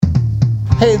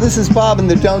Hey, this is Bob in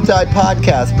the Don't Die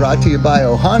podcast, brought to you by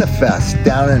Ohana Fest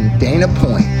down in Dana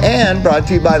Point, and brought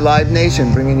to you by Live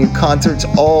Nation, bringing you concerts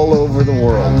all over the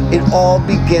world. It all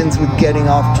begins with getting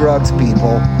off drugs,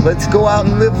 people. Let's go out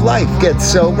and live life. Get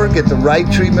sober, get the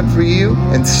right treatment for you,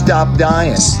 and stop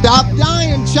dying. Stop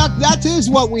dying, Chuck. That is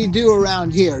what we do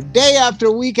around here. Day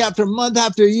after week after month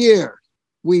after year.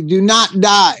 We do not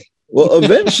die. Well,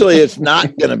 eventually it's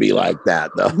not going to be like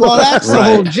that, though. Well, that's the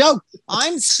whole joke.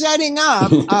 I'm setting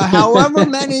up a however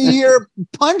many year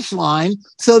punchline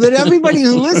so that everybody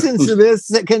who listens to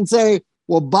this can say,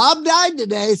 well, Bob died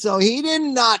today, so he did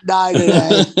not die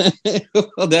today.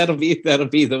 Well, that'll be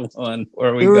the one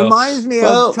where we go. It reminds me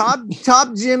of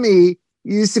Top Jimmy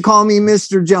used to call me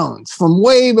Mr. Jones from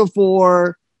way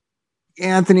before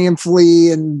Anthony and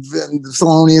Flea and the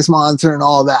Thelonious Monster and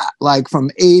all that, like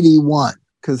from 81.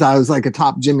 Because I was like a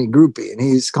Top Jimmy groupie, and he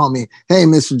used to call me, hey,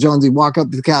 Mr. Jones. He'd walk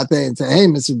up to the cafe and say, hey,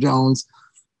 Mr. Jones,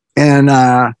 and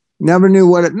never knew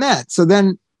what it meant. So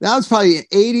then that was probably in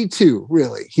 82,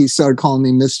 really. He started calling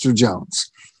me Mr.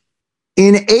 Jones.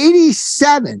 In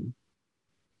 87,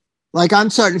 like I'm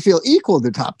starting to feel equal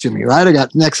to Top Jimmy, right? I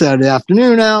got Next Saturday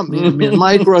Afternoon out. Me and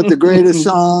Mike wrote the greatest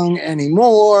song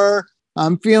anymore.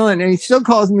 I'm feeling, and he still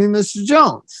calls me Mr.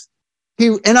 Jones.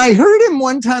 And I heard him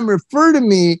one time refer to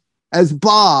me as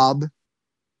Bob,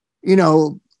 you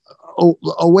know,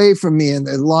 away from me in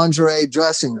the lingerie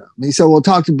dressing room. He said, well,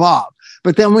 talk to Bob.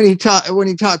 But then when he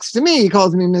talks to me, he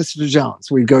calls me Mr.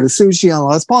 Jones. We'd go to sushi on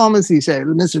Las Palmas. He'd say,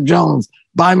 Mr. Jones,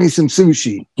 buy me some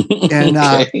sushi. And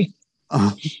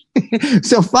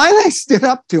so finally I stood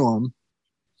up to him.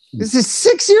 This is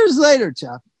 6 years later,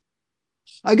 Chuck.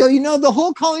 I go, the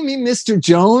whole calling me Mr.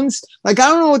 Jones, like, I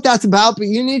don't know what that's about, but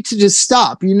you need to just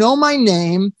stop. You know my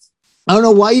name. I don't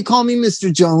know why you call me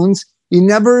Mr. Jones. You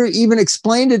never even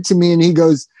explained it to me. And he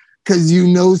goes, because you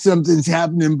know something's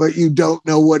happening, but you don't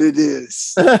know what it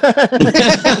is.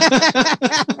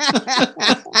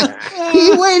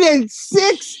 He waited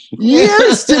 6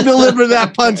 years to deliver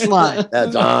that punchline.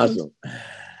 That's awesome.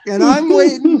 And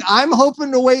I'm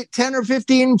hoping to wait 10 or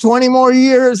 15, 20 more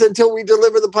years until we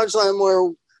deliver the punchline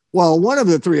where, well, one of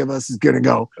the three of us is going to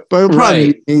go, but it'll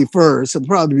probably be me first. It'll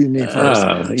probably be me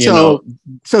first.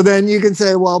 So then you can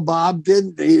say, well, Bob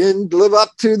didn't live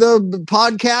up to the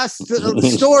podcast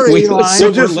story.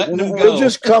 We'll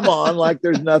just come on like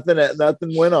there's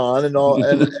nothing went on, and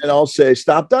I'll say,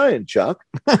 stop dying, Chuck.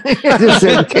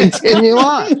 Just continue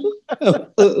on.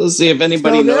 We'll see if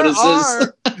anybody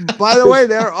notices. By the way,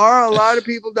 there are a lot of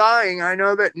people dying. I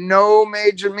know that no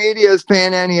major media is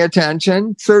paying any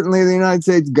attention. Certainly the United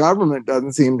States government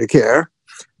doesn't seem to care.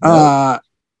 No.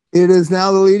 It is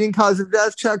now the leading cause of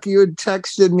death. Chuck, you had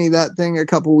texted me that thing a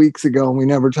couple weeks ago, and we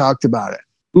never talked about it.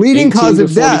 Leading cause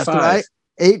of death, right?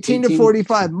 18 to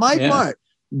 45. Mike Mark,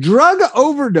 drug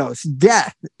overdose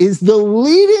death is the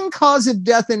leading cause of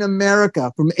death in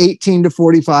America from 18 to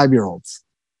 45-year-olds.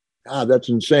 God, that's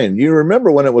insane. You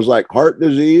remember when it was like heart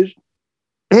disease?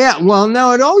 Yeah, well,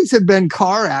 no, it always had been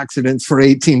car accidents for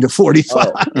 18 to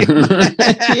 45. Oh.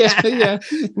 Yeah.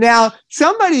 Now,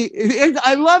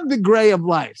 I love the gray of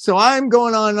life. So I'm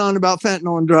going on and on about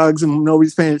fentanyl and drugs and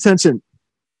nobody's paying attention.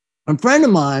 A friend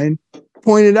of mine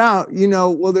pointed out,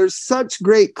 well, there's such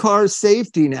great car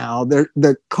safety now.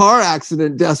 The car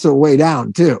accident deaths are way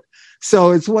down too.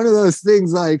 So it's one of those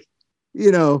things like,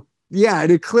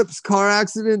 it eclipsed car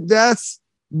accident deaths.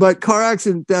 But car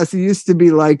accident deaths used to be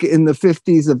like in the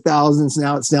 50s of thousands.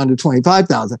 Now it's down to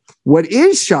 25,000. What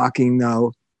is shocking,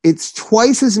 though, it's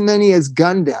twice as many as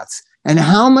gun deaths. And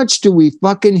how much do we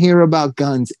fucking hear about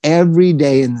guns every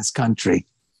day in this country?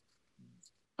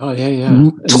 Oh,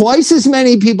 yeah. Twice as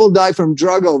many people die from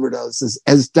drug overdoses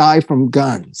as die from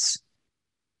guns.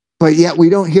 But yet we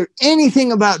don't hear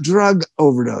anything about drug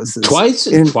overdoses.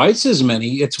 Twice as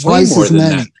many. It's way more than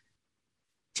that.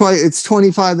 It's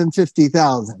 25 and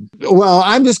 50,000. Well,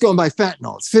 I'm just going by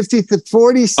fentanyl. It's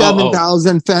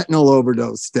 47,000 fentanyl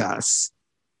overdose deaths.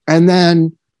 And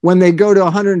then when they go to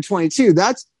 122,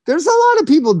 there's a lot of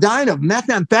people dying of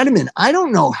methamphetamine. I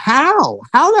don't know how.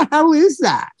 How the hell is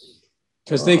that?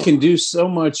 Because they can do so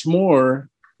much more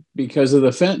because of the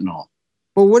fentanyl.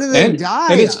 Well, what do they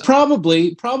die? And it's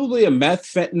probably a meth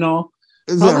fentanyl.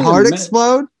 Does their heart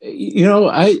explode?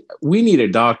 We need a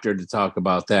doctor to talk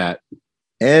about that.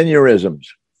 Aneurysms.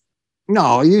 No,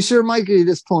 are you sure, Mike? Or are you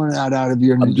just pulling that out of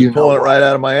your... I'm just pulling it right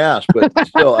out of my ass, but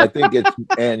still, I think it's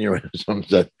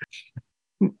aneurysms.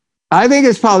 I think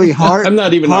it's probably heart... I'm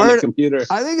not even on the computer.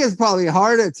 I think it's probably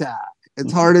heart attack.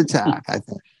 It's heart attack, I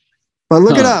think. But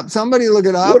look it up. Somebody look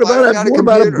it up. What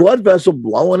about a blood vessel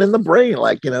blowing in the brain?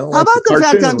 Like, How like about the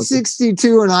fact I'm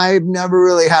 62 and I've never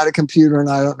really had a computer and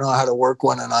I don't know how to work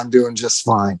one and I'm doing just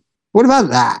fine? What about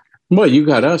that? Well, you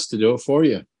got us to do it for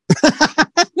you.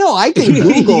 No, I can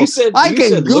Google. I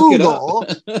can Google. Look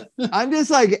it up. I'm just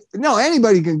like, no,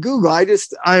 anybody can Google.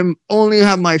 I'm only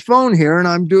have my phone here and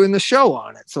I'm doing the show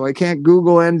on it. So I can't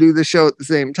Google and do the show at the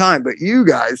same time. But you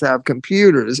guys have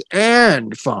computers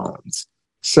and phones.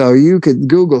 So you could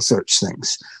Google search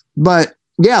things. But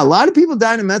yeah, a lot of people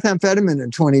died of methamphetamine in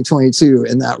 2022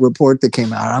 in that report that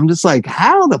came out. I'm just like,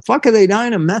 how the fuck are they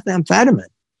dying of methamphetamine?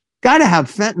 Got to have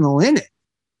fentanyl in it.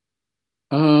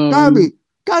 Gotta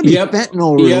be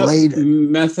fentanyl related.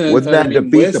 Wouldn't that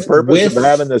defeat the purpose of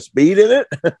having the speed in it?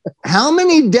 How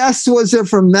many deaths was there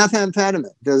from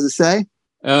methamphetamine? Does it say?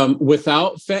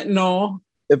 Without fentanyl.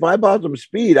 If I bought some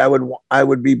speed, I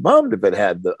would be bummed if it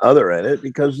had the other in it,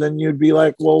 because then you'd be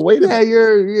like, well, wait a minute.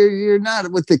 Yeah, you're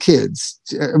not with the kids,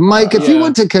 Mike. If you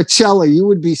went to Coachella, you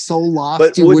would be so lost.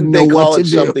 But you wouldn't know what to do.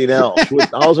 Something else?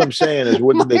 All I'm saying is,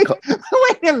 wouldn't Mike, they?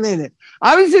 Wait a minute.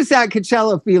 I was just at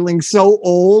Coachella feeling so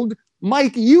old,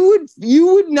 Mike. You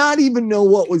would not even know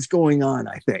what was going on.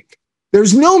 I think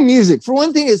there's no music. For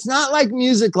one thing, it's not like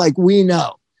music like we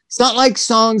know. It's not like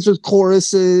songs with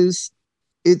choruses.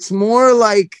 It's more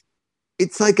like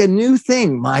it's like a new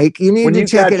thing, Mike. You need to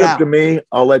check it out. When you catch up to me,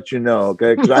 I'll let you know,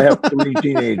 okay? Because I have 3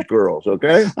 teenage girls,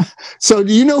 okay? So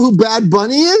do you know who Bad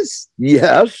Bunny is?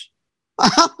 Yes.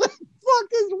 What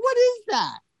is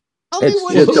that?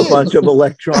 It's just a bunch of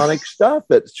electronic stuff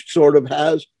that sort of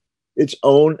has its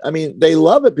own. I mean, they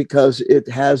love it because it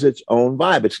has its own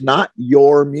vibe. It's not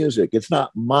your music. It's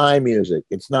not my music.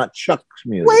 It's not Chuck's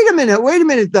music. Wait a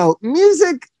minute, though.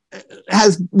 Music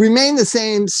has remained the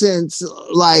same since,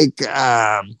 like,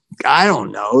 I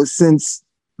don't know, since.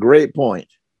 Great point.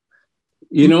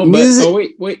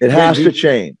 Music, wait. It has to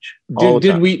change.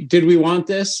 Did we want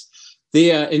this?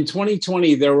 In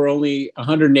 2020, there were only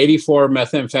 184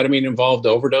 methamphetamine involved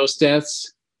overdose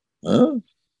deaths. Oh.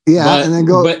 Yeah,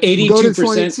 but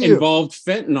 82% involved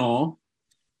fentanyl.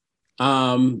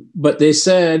 But they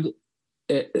said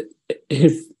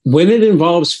when it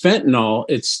involves fentanyl,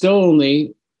 it's still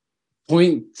only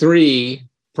 0.3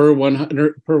 per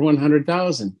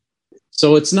 100,000.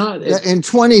 So it's not in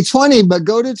 2020, but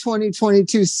go to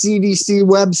 2022 CDC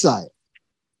website.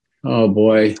 Oh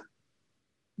boy.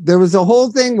 There was a whole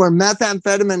thing where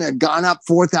methamphetamine had gone up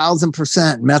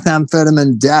 4,000%,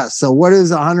 methamphetamine deaths. So what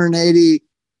is 180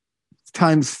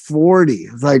 times 40?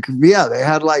 It's like, yeah, they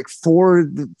had like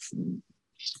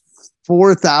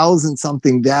 4,000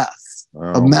 something deaths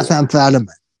of methamphetamine.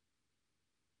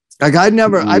 Like I've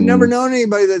never known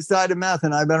anybody that's died of meth,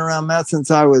 and I've been around meth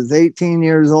since I was 18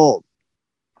 years old.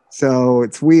 So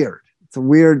it's weird. It's a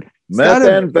weird.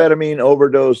 Methamphetamine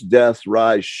overdose deaths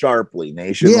rise sharply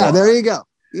nationwide. Yeah, there you go.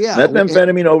 Yeah,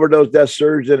 methamphetamine overdose deaths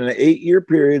surged in an 8-year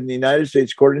period in the United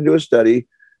States, according to a study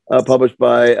published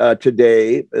by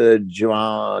Today,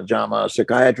 JAMA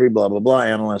Psychiatry, blah, blah, blah,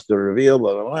 analysts to reveal,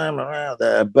 blah, blah, blah, blah,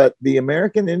 blah. But the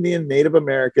American Indian, Native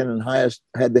American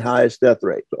had the highest death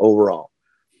rate overall.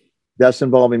 Deaths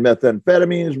involving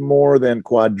methamphetamines more than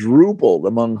quadrupled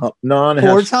among 4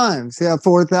 times. Yeah,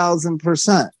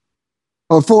 4,000%.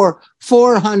 Or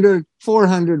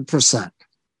 400%.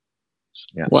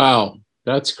 Yeah. Wow,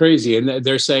 that's crazy. And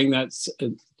they're saying that's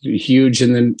huge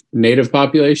in the native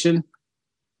population?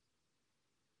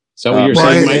 Is that what you're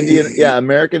saying, Mike? Yeah,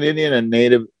 American Indian and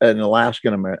Native and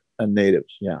Alaskan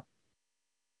natives. Yeah,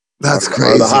 that's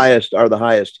crazy. Are the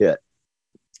highest hit,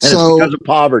 and so, it's because of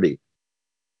poverty.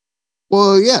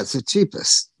 Well, yeah, it's the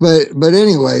cheapest. But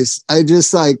anyways, I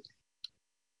just like,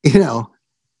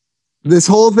 this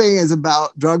whole thing is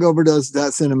about drug overdose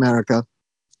deaths in America.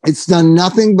 It's done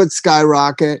nothing but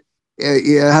skyrocket.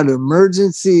 You had an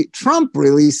emergency. Trump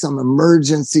released some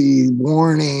emergency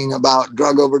warning about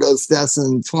drug overdose deaths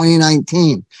in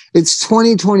 2019. It's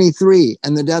 2023,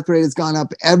 and the death rate has gone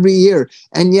up every year.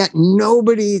 And yet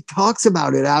nobody talks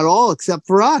about it at all except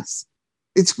for us.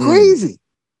 It's crazy.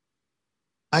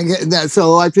 I get that.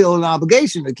 So I feel an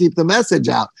obligation to keep the message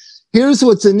out. Here's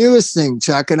what's the newest thing,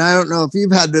 Chuck. And I don't know if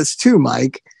you've had this too,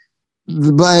 Mike,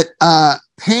 but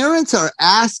parents are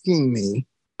asking me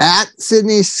at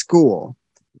Sydney's school,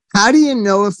 how do you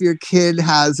know if your kid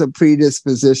has a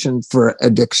predisposition for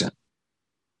addiction?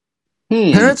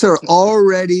 Parents are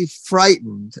already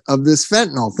frightened of this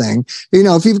fentanyl thing.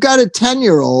 If you've got a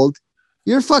 10-year-old,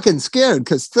 you're fucking scared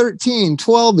because 13,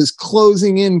 12 is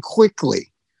closing in quickly.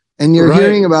 And you're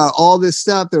hearing about all this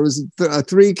stuff. There was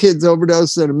 3 kids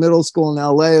overdosed at a middle school in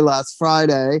LA last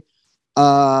Friday.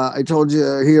 I told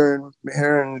you here in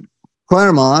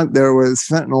Claremont, there was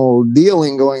fentanyl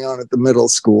dealing going on at the middle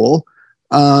school.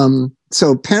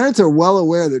 So parents are well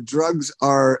aware that drugs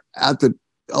are at the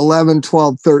 11,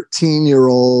 12,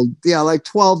 13-year-old. Yeah, like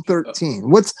 12, 13.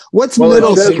 What's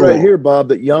middle it says school? right here, Bob,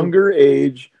 that younger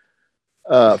age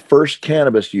first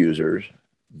cannabis users,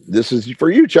 this is for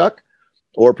you, Chuck,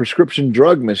 or prescription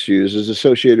drug misuse is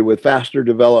associated with faster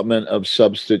development of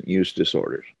substance use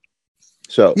disorders.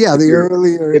 So yeah,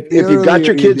 if you've got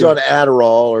your kids on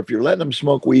Adderall, or if you're letting them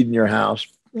smoke weed in your house,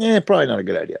 probably not a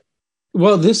good idea.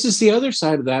 Well, this is the other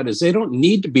side of that, is they don't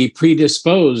need to be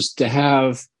predisposed to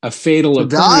have a fatal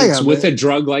occurrence with a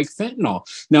drug like fentanyl.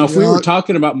 Now, if we were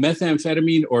talking about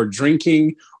methamphetamine or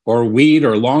drinking or weed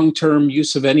or long-term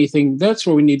use of anything, that's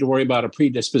where we need to worry about a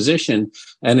predisposition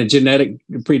and a genetic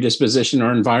predisposition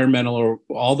or environmental or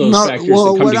all those factors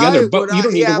that come together. But you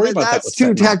don't need to worry about that. That's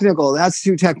too technical. That's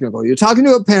too technical. You're talking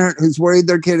to a parent who's worried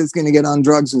their kid is going to get on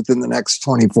drugs within the next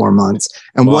 24 months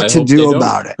and what to do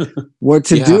about it. What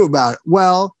to do about it.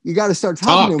 Well, you got to start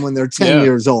talking to them when they're 10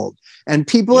 years old. And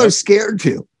people are scared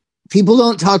to. People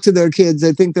don't talk to their kids.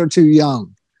 They think they're too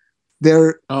young.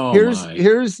 Here's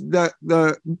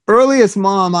the earliest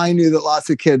mom I knew that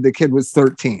lost a kid. The kid was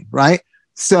 13, right?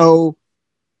 So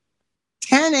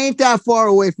 10 ain't that far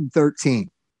away from 13,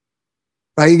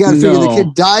 right? You got to figure the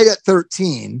kid died at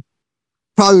 13,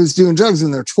 probably was doing drugs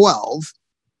when they're 12.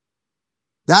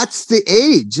 That's the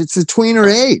age. It's a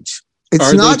tweener age.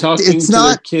 It's not talking to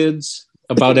their kids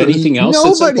about anything else.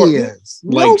 Nobody is.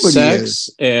 Like nobody sex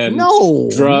is. and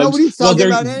drugs. Nobody's talking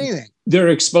about anything. They're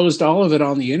exposed to all of it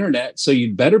on the internet, so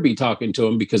you'd better be talking to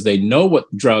them because they know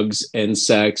what drugs and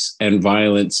sex and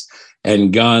violence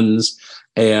and guns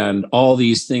and all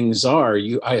these things are.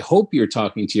 I hope you're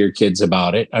talking to your kids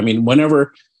about it. I mean,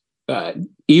 whenever,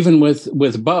 even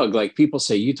with Bug, like people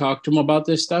say, you talk to him about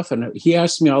this stuff, and he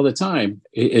asks me all the time,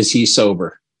 is he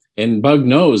sober? And Bug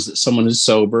knows that someone who's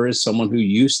sober is someone who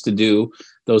used to do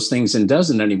those things and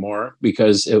doesn't anymore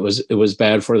because it was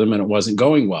bad for them and it wasn't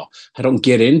going well. I don't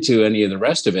get into any of the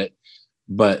rest of it,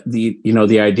 but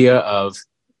the idea of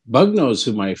Bug knows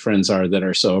who my friends are that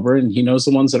are sober, and he knows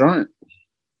the ones that aren't.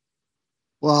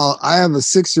 Well, I have a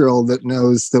 6-year-old that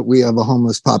knows that we have a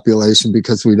homeless population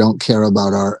because we don't care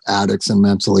about our addicts and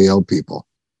mentally ill people.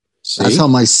 See? That's how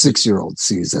my 6-year-old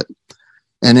sees it.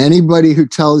 And anybody who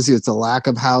tells you it's a lack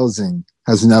of housing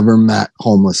has never met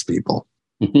homeless people.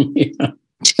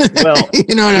 Well,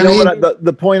 you know what I mean?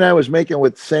 The point I was making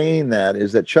with saying that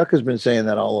is that Chuck has been saying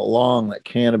that all along, that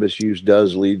cannabis use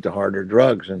does lead to harder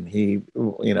drugs. And he,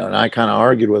 and I kind of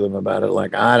argued with him about it.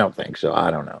 Like, I don't think so.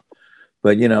 I don't know.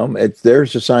 But,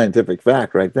 there's a scientific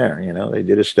fact right there. They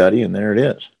did a study and there it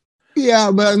is.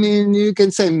 Yeah, but I mean, you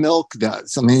can say milk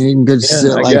does. I mean, you can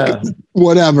just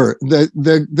whatever.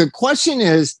 The question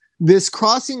is this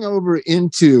crossing over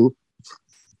into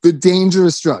the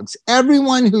dangerous drugs.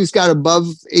 Everyone who's got above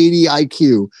 80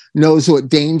 IQ knows what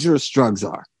dangerous drugs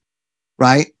are,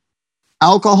 right?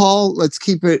 Alcohol, let's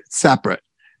keep it separate.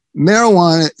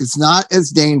 Marijuana is not as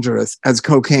dangerous as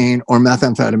cocaine or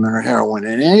methamphetamine or heroin.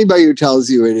 And anybody who tells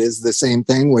you it is the same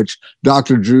thing, which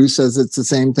Dr. Drew says it's the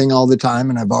same thing all the time,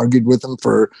 and I've argued with him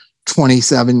for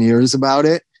 27 years about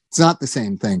it, it's not the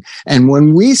same thing. And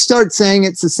when we start saying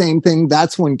it's the same thing,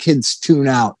 that's when kids tune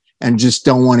out and just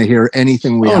don't want to hear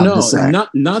anything we have to say.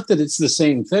 Not that it's the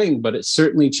same thing, but it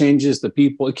certainly changes the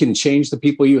people. It can change the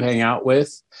people you hang out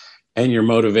with and your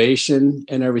motivation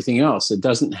and everything else. It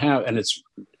doesn't have, and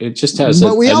it just has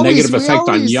a negative effect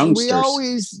on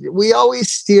youngsters. We always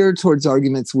steer towards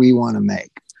arguments we want to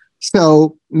make.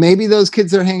 So maybe those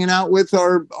kids they're hanging out with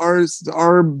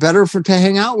are better to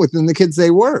hang out with than the kids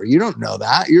they were. You don't know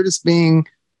that. You're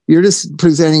just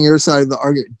presenting your side of the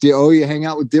argument. You hang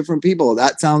out with different people.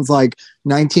 That sounds like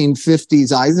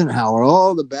 1950s Eisenhower.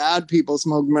 Oh, the bad people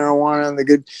smoke marijuana and the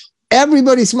good.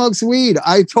 Everybody smokes weed.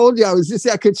 I told you I was just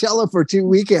at Coachella for 2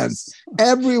 weekends.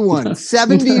 Everyone,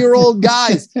 70-year-old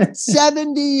guys,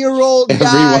 70-year-old guys.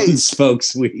 Everyone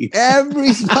smokes weed.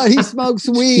 Everybody smokes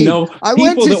weed. No,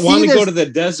 people that want to go to the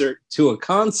desert to a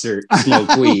concert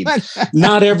smoke weed.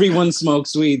 Not everyone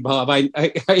smokes weed, Bob. I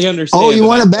understand. Oh, you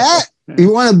want to bet?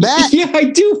 You want to bet? Yeah, I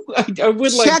do. I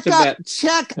would like to bet.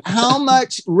 Check how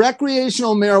much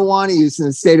recreational marijuana use in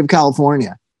the state of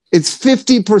California. It's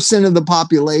 50% of the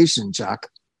population, Chuck.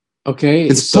 Okay.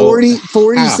 It's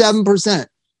 47%.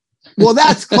 Well,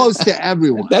 that's close to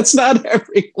everyone. That's not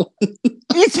everyone.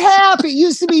 It's half. It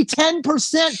used to be 10%,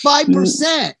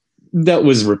 5%. That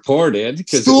was reported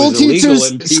because it was illegal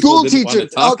and people didn't want to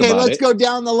talk about it. Okay, let's go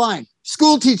down the line.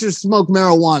 School teachers smoke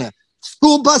marijuana.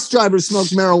 School bus drivers smoke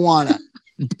marijuana.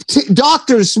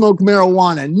 Doctors smoke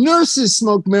marijuana. Nurses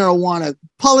smoke marijuana.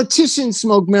 Politicians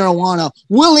smoke marijuana.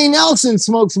 Willie Nelson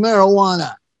smokes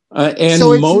marijuana. And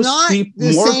so it's most not people,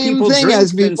 the more same people thing drink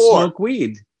as than before. smoke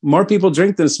weed. More people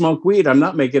drink than smoke weed. I'm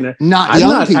not making it. Not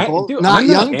young people. Not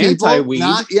young people. Anti-weed.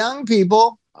 Not young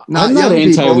people. I'm not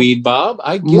anti-weed, Bob.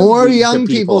 I give more weed young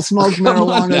to people smoke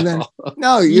marijuana than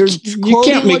no. You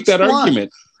can't make that want.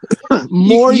 argument.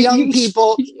 More young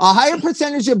people, a higher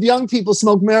percentage of young people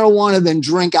smoke marijuana than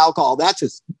drink alcohol.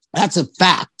 That's a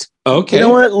fact. Okay. You know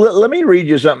what? Let me read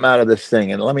you something out of this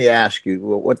thing, and let me ask you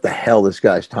what the hell this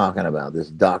guy's talking about, this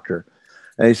doctor.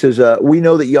 And he says, we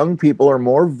know that young people are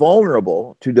more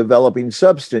vulnerable to developing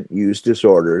substance use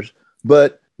disorders,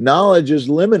 but knowledge is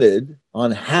limited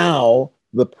on how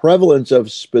the prevalence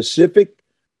of specific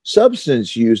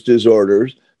substance use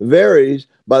disorders varies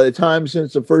by the time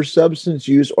since the first substance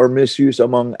use or misuse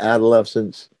among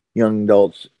adolescents, young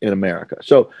adults in America.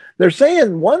 So they're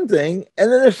saying one thing,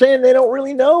 and then they're saying they don't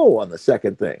really know on the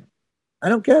second thing. I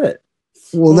don't get it.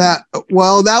 Well, that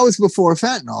was before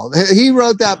fentanyl. He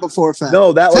wrote that before fentanyl.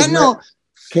 No, that was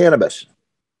cannabis.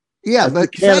 Yeah,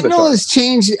 but fentanyl has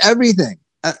changed everything.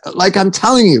 Like I'm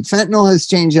telling you, fentanyl has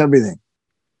changed everything.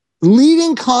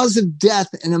 Leading cause of death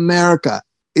in America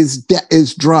is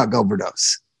drug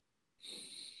overdose.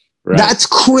 Right. That's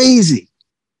crazy.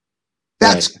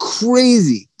 That's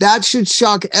crazy. That should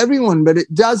shock everyone, but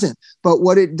it doesn't. But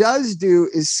what it does do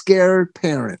is scare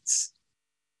parents.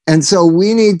 And so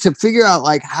we need to figure out,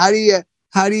 like, how do you,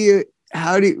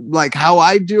 like how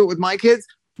I do it with my kids?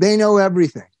 They know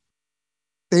everything.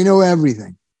 They know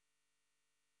everything.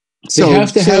 So you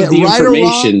have to have the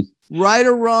information. Right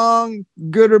or wrong,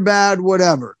 good or bad,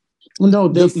 whatever. Well,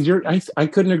 no, I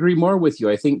couldn't agree more with you.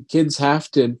 I think kids have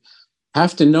to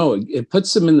know. It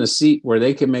puts them in the seat where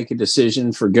they can make a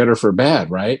decision for good or for bad,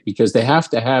 right? Because they have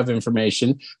to have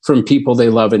information from people they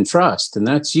love and trust, and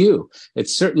that's you.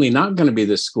 It's certainly not going to be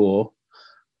the school.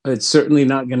 It's certainly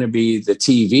not going to be the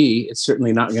TV. It's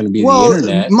certainly not going to be the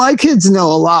internet. My kids know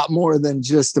a lot more than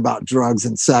just about drugs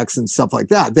and sex and stuff like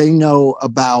that. They know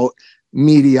about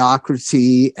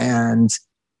mediocrity and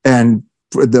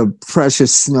the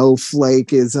precious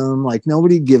snowflakeism. Like,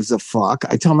 nobody gives a fuck.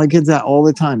 I tell my kids that all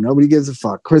the time. Nobody gives a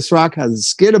fuck. Chris Rock has a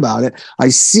skit about it. I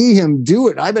see him do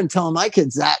it. I've been telling my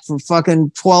kids that for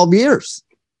fucking 12 years.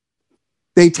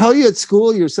 They tell you at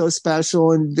school you're so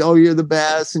special and, oh, you're the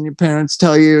best, and your parents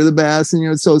tell you you're the best and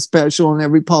you're so special, and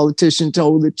every politician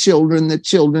told the children.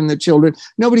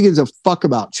 Nobody gives a fuck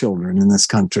about children in this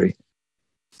country.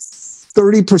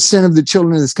 30% of the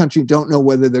children in this country don't know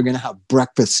whether they're going to have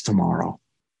breakfast tomorrow.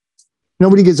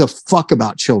 Nobody gives a fuck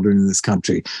about children in this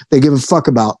country. They give a fuck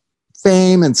about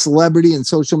fame and celebrity and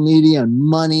social media and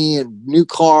money and new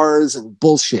cars and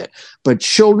bullshit. But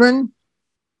children,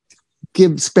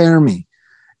 spare me.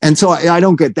 And so I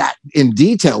don't get that in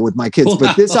detail with my kids,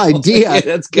 but this idea,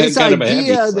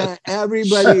 that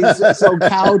everybody's so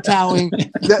kowtowing,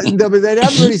 that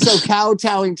everybody's so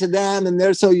kowtowing to them and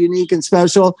they're so unique and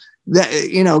special, that,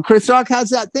 you know, Chris Rock has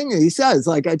that thing that he says,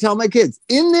 like, I tell my kids,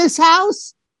 in this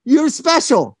house, you're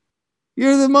special.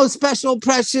 You're the most special,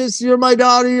 precious. You're my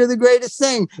daughter. You're the greatest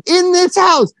thing in this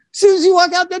house. As soon as you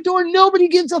walk out that door, nobody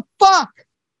gives a fuck.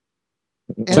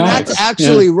 And that's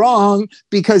actually wrong,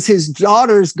 because his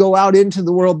daughters go out into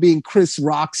the world being Chris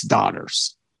Rock's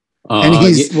daughters. And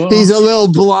he's a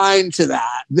little blind to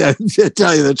that, to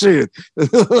tell you the truth.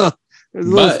 There's a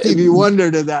little Stevie Wonder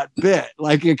to that bit.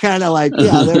 Like, you're kind of like,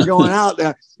 yeah, they're going out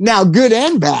there. Now, good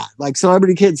and bad. Like,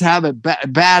 celebrity kids have it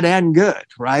bad and good,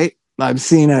 right? I've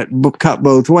seen it cut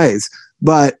both ways.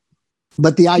 But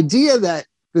the idea that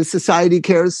the society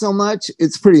cares so much,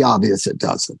 it's pretty obvious it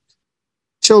doesn't.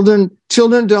 Children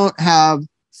don't have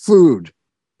food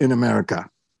in America.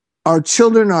 Our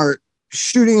children are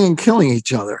shooting and killing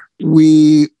each other.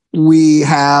 We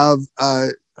have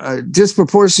a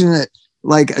disproportionate,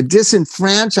 like a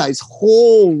disenfranchised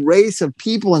whole race of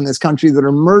people in this country that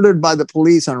are murdered by the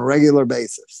police on a regular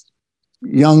basis.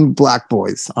 Young black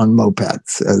boys on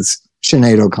mopeds, as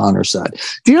Sinead O'Connor said.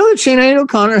 Do you know that Sinead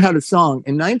O'Connor had a song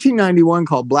in 1991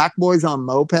 called Black Boys on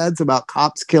Mopeds about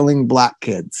cops killing black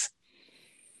kids?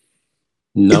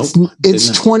 No, it's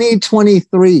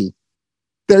 2023.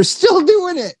 They're still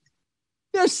doing it.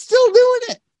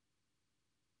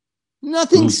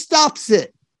 Nothing stops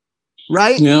it.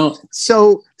 Right? No.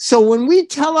 So when we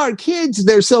tell our kids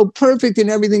they're so perfect and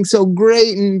everything's so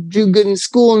great and do good in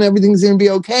school and everything's going to be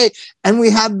okay, and we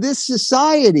have this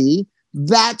society,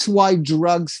 that's why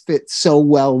drugs fit so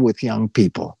well with young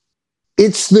people.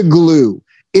 It's the glue.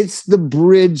 It's the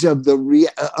bridge of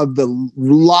the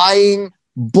lying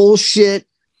bullshit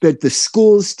that the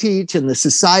schools teach and the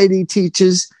society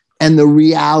teaches and the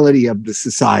reality of the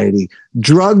society.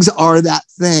 Drugs are that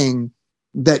thing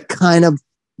that kind of,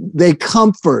 they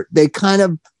comfort, they kind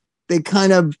of,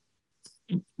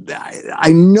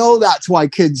 I know that's why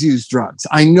kids use drugs.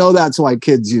 I know that's why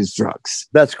kids use drugs.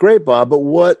 That's great, Bob. But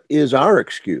what is our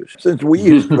excuse? Since we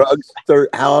used drugs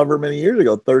however many years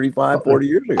ago, 35, 40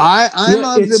 years ago.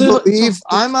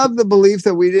 I'm of the belief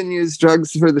that we didn't use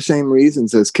drugs for the same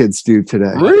reasons as kids do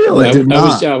today. Really?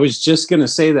 I was just going to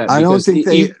say that. I don't think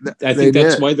I think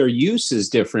that's why their use is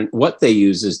different. What they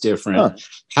use is different.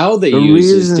 How they use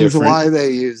is different. Why they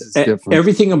use is different.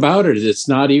 Everything about it. It's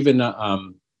not even...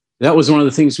 that was one of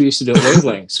the things we used to do at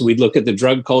Wavelengths. We'd look at the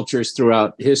drug cultures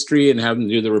throughout history and have them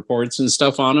do the reports and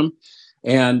stuff on them.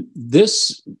 And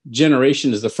this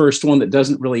generation is the first one that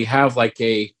doesn't really have like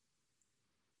an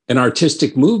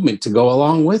artistic movement to go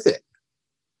along with it.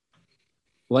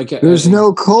 There's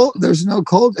no cult.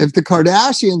 If the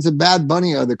Kardashians and Bad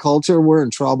Bunny are the culture, we're in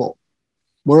trouble.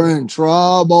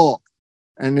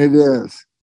 And it is.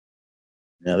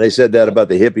 Yeah, they said that about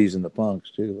the hippies and the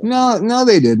punks too. No,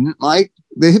 they didn't, Mike.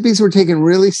 The hippies were taken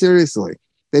really seriously.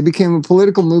 They became a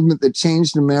political movement that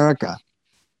changed America.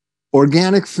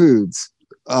 Organic foods,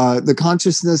 the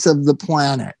consciousness of the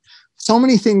planet. So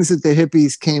many things that the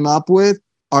hippies came up with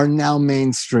are now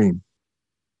mainstream.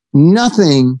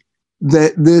 Nothing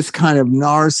that this kind of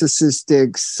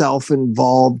narcissistic,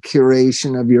 self-involved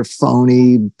curation of your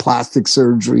phony plastic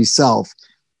surgery self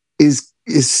is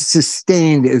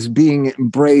sustained as being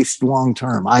embraced long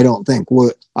term. I don't think.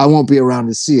 I won't be around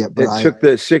to see it. But it took the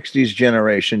 60s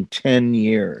generation 10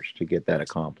 years to get that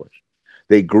accomplished.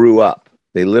 They grew up.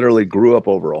 They literally grew up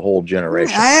over a whole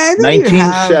generation.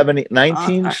 1970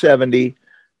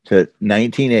 to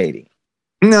 1980.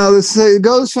 No, it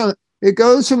goes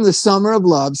from the summer of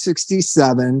love,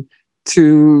 67,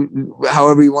 to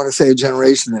however you want to say a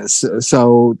generation is.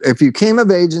 So if you came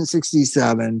of age in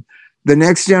 67, the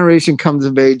next generation comes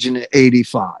of age in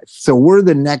 85. So we're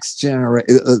the next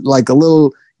generation, like a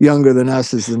little younger than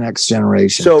us is the next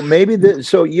generation. So maybe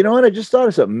so you know what? I just thought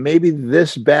of something. Maybe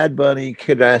this Bad Bunny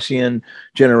Kardashian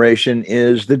generation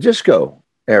is the disco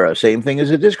era. Same thing as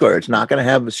the disco era. It's not going to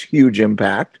have this huge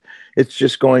impact. It's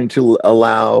just going to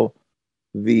allow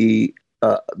the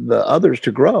others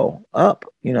to grow up,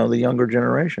 the younger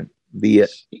generation.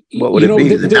 What would it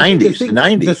be? The 90s. The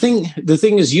 90s. The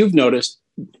thing is, you've noticed,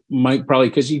 Mike, probably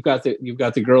because you've got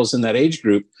the girls in that age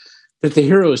group, that the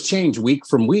heroes change week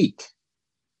from week.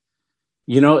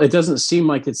 It doesn't seem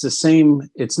like it's the same.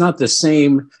 It's not the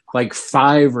same like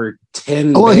 5 or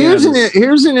 10. Well, here's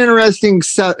an interesting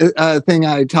thing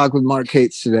I talked with Mark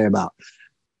Cates today about.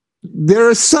 There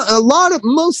are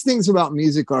most things about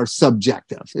music are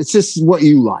subjective. It's just what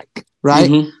you like, right?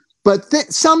 Mm-hmm. But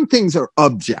some things are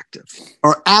objective,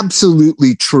 are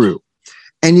absolutely true.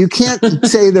 And you can't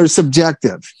say they're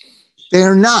subjective. They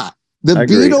are not. The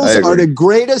Beatles are the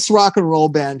greatest rock and roll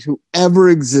band who ever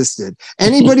existed.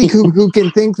 Anybody who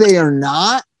can think they are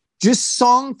not, just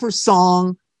song for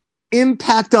song,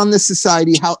 impact on the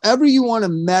society, however you want to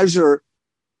measure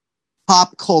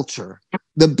pop culture,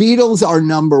 the Beatles are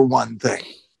number one thing.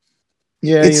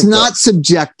 Yeah, it's not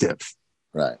subjective.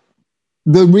 Right.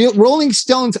 The Rolling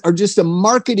Stones are just a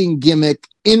marketing gimmick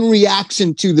in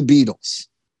reaction to the Beatles.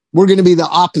 We're going to be the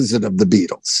opposite of the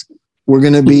Beatles. We're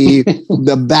going to be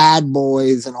the bad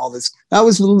boys and all this. That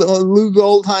was Lou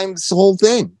Goldheim's whole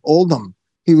thing. Oldham.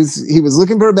 He was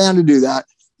looking for a band to do that.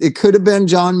 It could have been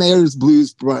John Mayer's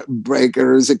Blues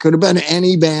Breakers. It could have been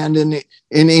any band in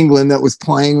England that was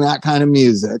playing that kind of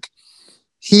music.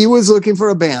 He was looking for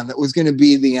a band that was going to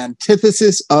be the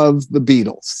antithesis of the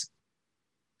Beatles.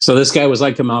 So this guy was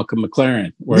like a Malcolm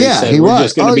McLaren, where he said, we're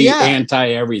just going to be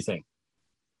anti-everything.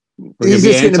 He's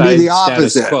just going to be the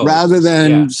opposite, rather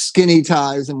than skinny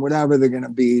ties and whatever, they're going to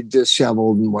be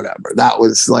disheveled and whatever. That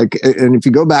was like, and if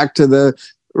you go back to the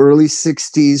early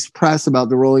 60s press about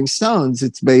the Rolling Stones,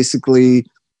 it's basically,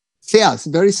 it's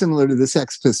very similar to the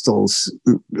Sex Pistols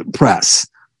press.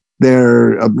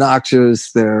 They're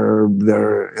obnoxious, they're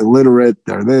illiterate,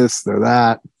 they're this, they're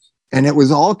that. And it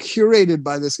was all curated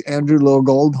by this Andrew Lowe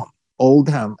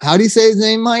Oldham. How do you say his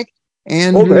name, Mike?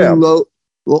 Andrew Lowe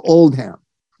Oldham.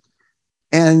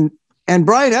 And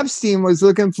Brian Epstein was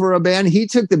looking for a band. He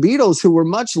took the Beatles, who were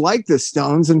much like the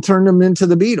Stones, and turned them into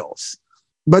the Beatles.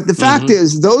 But the fact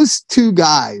is, those two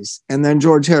guys, and then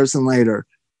George Harrison later,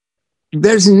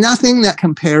 there's nothing that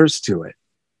compares to it.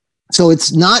 So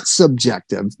it's not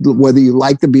subjective, whether you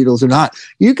like the Beatles or not.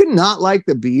 You can not like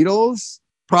the Beatles,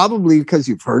 probably because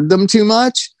you've heard them too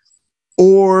much,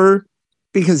 or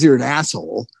because you're an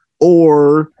asshole,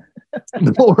 or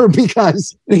or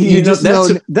because that's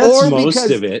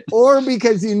most of it, or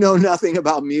because you know nothing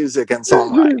about music and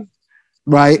songwriting,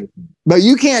 right? But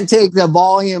you can't take the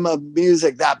volume of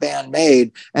music that band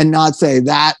made and not say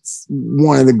that's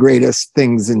one of the greatest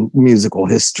things in musical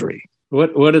history.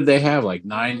 What did they have, like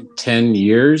 9-10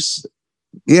 years?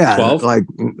 Yeah, 12? like,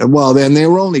 well, then they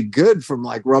were only good from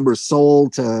like Rubber Soul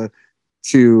to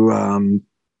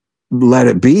Let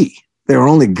It Be. They were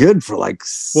only good for like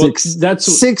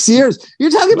 6 years.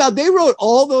 You're talking about they wrote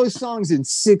all those songs in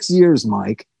 6 years,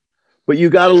 Mike. But you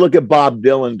got to look at Bob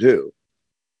Dylan too.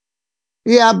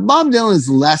 Yeah, Bob Dylan is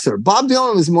lesser. Bob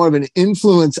Dylan was more of an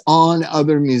influence on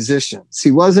other musicians.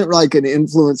 He wasn't like an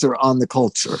influencer on the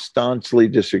culture. Staunchly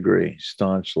disagree.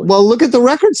 Staunchly. Well, look at the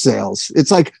record sales.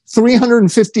 It's like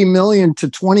 350 million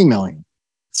to 20 million.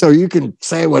 So you can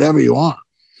say whatever you want.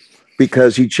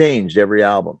 Because he changed every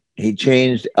album. He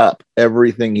changed up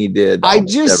everything he did. I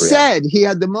just said he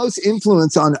had the most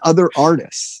influence on other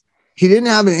artists. He didn't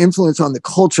have an influence on the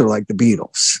culture like the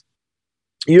Beatles.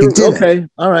 You're okay.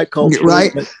 All right, culture,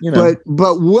 right? But, you know.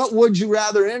 but what would you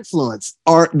rather influence?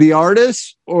 The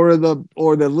artists or the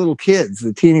little kids,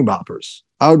 the teeny boppers?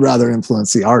 I would rather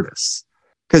influence the artists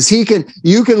because you can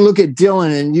look at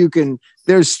Dylan and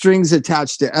there's strings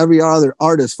attached to every other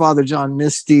artist. Father John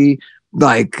Misty,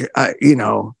 like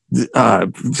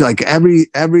like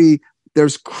every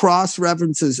there's cross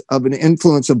references of an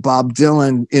influence of Bob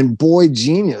Dylan in Boy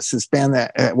Genius, this band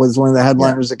that was one of the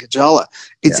headliners at Coachella.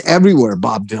 It's everywhere,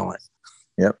 Bob Dylan.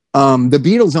 Yep. The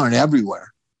Beatles aren't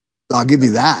everywhere. I'll give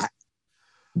you that.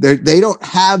 They don't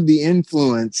have the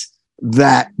influence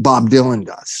that Bob Dylan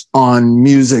does on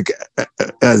music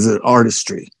as an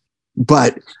artistry.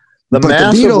 But the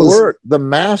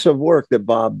massive work that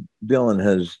Bob Dylan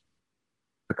has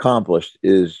accomplished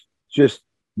is just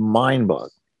mind-boggling.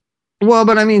 Well,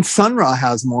 but I mean, Sun Ra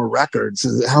has more records.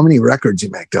 How many records you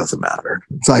make doesn't matter.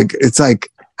 It's like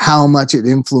how much it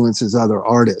influences other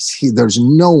artists. There's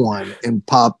no one in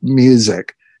pop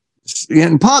music.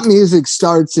 And pop music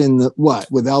starts in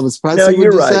with Elvis Presley?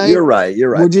 No, you're right.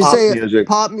 Would you say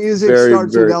pop music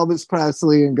starts with Elvis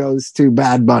Presley and goes to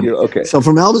Bad Bunny? Okay. So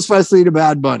from Elvis Presley to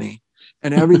Bad Bunny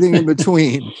and everything in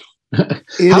between.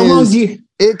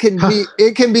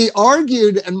 It can be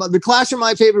argued, and the Clash are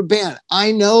my favorite band.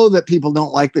 I know that people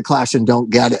don't like the Clash and don't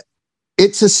get it.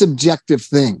 It's a subjective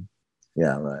thing.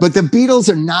 Yeah, right. But the Beatles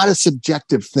are not a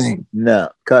subjective thing.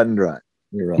 No, cut and dry.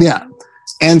 You're right. Yeah.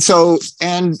 And so,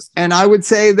 and I would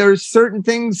say there's certain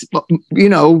things,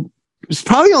 it's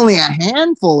probably only a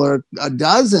handful or a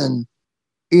dozen,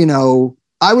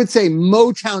 I would say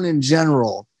Motown in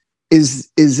general is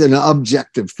an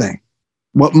objective thing.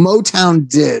 What Motown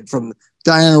did from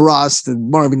Diana Ross to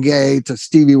Marvin Gaye to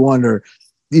Stevie Wonder,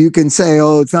 you can say,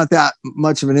 it's not that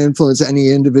much of an influence on any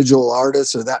individual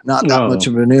artist or that much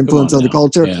of an influence on the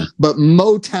culture. Yeah. But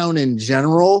Motown in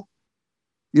general,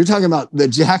 you're talking about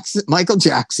Michael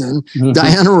Jackson,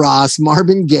 Diana Ross,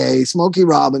 Marvin Gaye, Smokey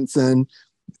Robinson.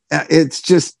 It's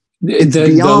just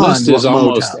beyond the list is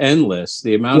almost endless.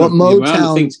 The amount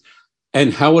of things.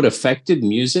 And how it affected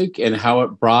music and how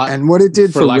it brought and what it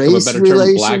did for lack race of a better term,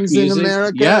 relations black music. In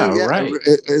America. Yeah, right.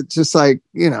 It's just like,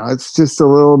 it's just a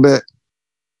little bit,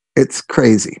 it's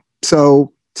crazy.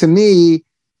 So to me,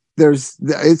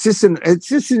 it's just an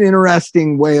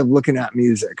interesting way of looking at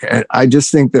music. I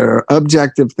just think there are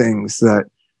objective things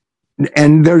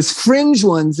and there's fringe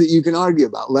ones that you can argue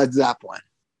about. Led Zeppelin,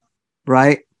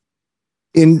 right?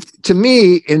 To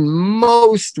me, in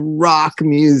most rock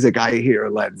music, I hear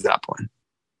Led Zeppelin,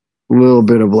 a little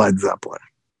bit of Led Zeppelin.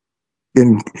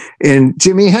 And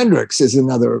Jimi Hendrix is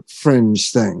another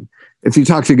fringe thing. If you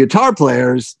talk to guitar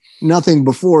players, nothing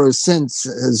before or since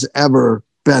has ever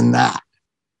been that.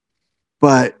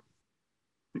 But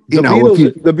the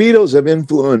Beatles have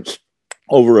influenced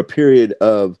over a period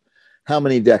of how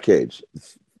many decades?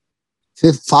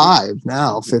 5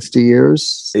 now, 50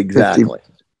 years. Exactly. 50.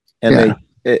 And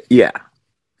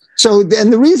So,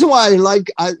 and the reason why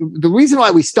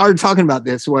we started talking about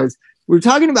this was we were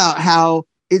talking about how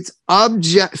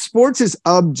sports is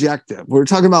objective. We're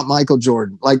talking about Michael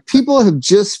Jordan. Like, people have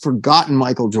just forgotten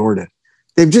Michael Jordan.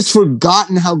 They've just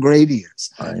forgotten how great he is.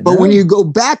 But when you go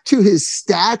back to his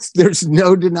stats, there's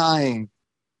no denying.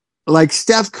 Like,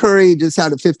 Steph Curry just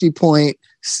had a 50-point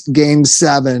Game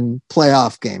 7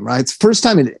 playoff game, right? It's the first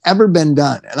time it had ever been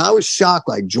done. And I was shocked.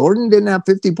 Like, Jordan didn't have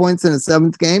 50 points in a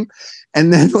 7th game.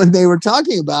 And then when they were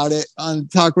talking about it on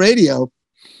talk radio,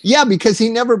 because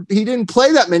he didn't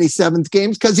play that many 7th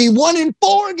games because he won in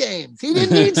 4 games. He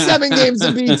didn't need 7 games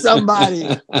to beat somebody.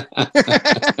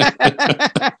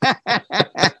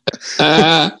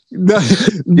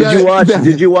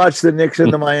 Did you watch the Knicks in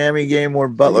the Miami game where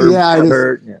Butler got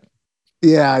hurt?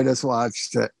 Yeah, I just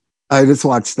watched it. I just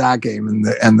watched that game and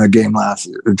the game a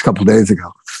couple days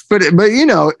ago. But you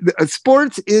know,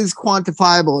 sports is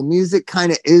quantifiable and music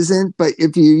kind of isn't. But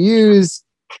if you use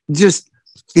here's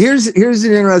an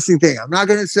interesting thing. I'm not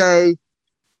going to say.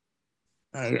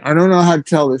 I don't know how to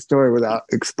tell this story without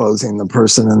exposing the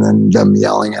person and then them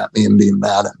yelling at me and being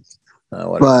mad at me.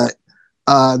 But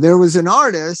there was an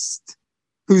artist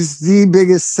who's the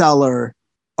biggest seller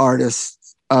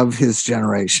artist of his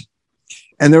generation.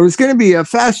 And there was going to be a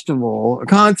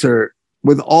concert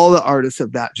with all the artists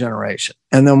of that generation.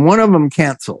 And then one of them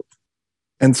canceled.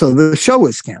 And so the show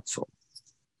was canceled.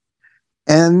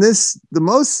 And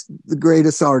the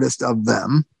greatest artist of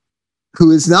them,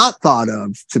 who is not thought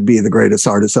of to be the greatest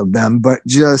artist of them, but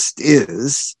just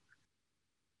is,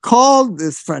 called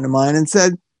this friend of mine and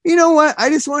said, you know what?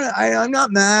 I'm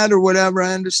not mad or whatever.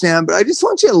 I understand, but I just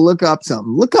want you to look up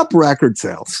something. Look up record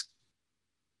sales.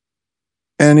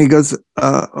 And he goes,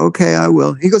 okay, I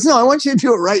will. He goes, no, I want you to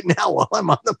do it right now while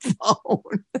I'm on the phone.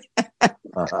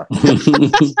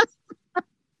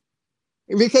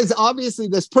 Because obviously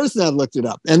this person had looked it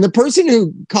up. And the person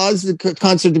who caused the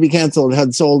concert to be canceled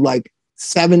had sold like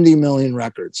 70 million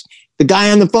records. The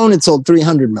guy on the phone had sold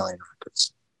 300 million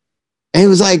records. And he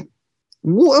was like,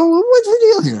 what's the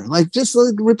deal here? Like, just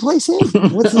like, replace him.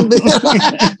 What's the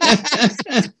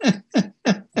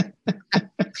deal?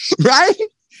 Right?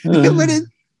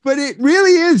 But it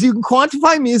really is. You can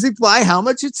quantify music by how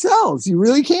much it sells. You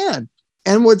really can.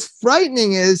 And what's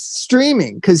frightening is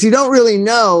streaming, because you don't really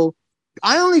know.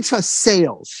 I only trust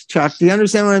sales, Chuck. Do you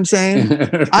understand what I'm saying?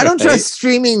 Right. I don't trust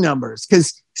streaming numbers,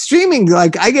 because streaming,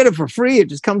 like, I get it for free. It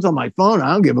just comes on my phone.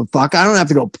 I don't give a fuck. I don't have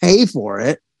to go pay for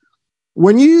it.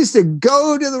 When you used to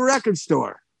go to the record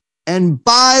store and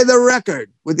buy the record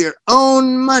with your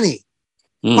own money,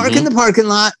 park in the parking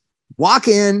lot, walk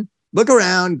in, look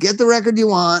around, get the record you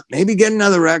want, maybe get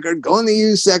another record, go in the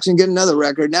used section, get another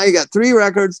record. Now you got 3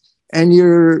 records, and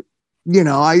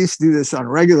I used to do this on a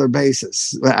regular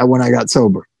basis when I got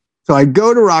sober. So I'd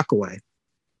go to Rockaway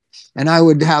and I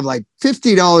would have like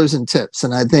 $50 in tips.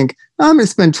 And I'd think, I'm going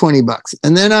to spend $20.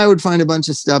 And then I would find a bunch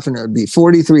of stuff and it would be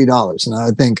 $43. And I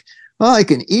would think, well, I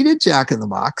can eat at Jack in the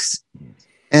Box.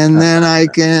 And then I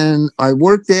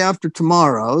work day after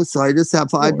tomorrow. So I just have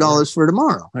 $5 for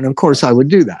tomorrow. And of course I would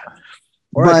do that.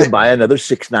 Or I could buy another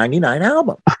 $6.99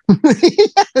 album.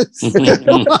 Yes.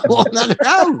 Another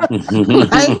album.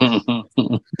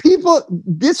 People,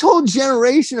 this whole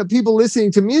generation of people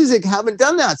listening to music haven't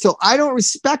done that. So I don't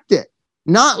respect it.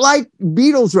 Not like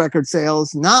Beatles record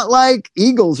sales, not like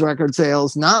Eagles record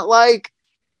sales, not like,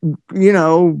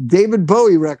 David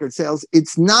Bowie record sales.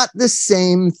 It's not the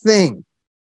same thing.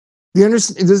 You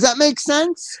understand? Does that make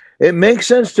sense? It makes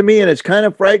sense to me, and it's kind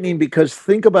of frightening, because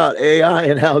think about AI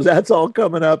and how that's all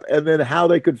coming up, and then how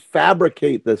they could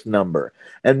fabricate this number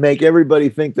and make everybody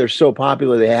think they're so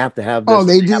popular they have to have this. Oh,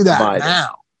 they do that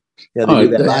now. Yeah, they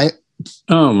do that.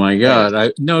 Oh my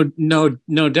God! No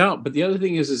doubt. But the other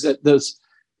thing is that those,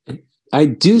 I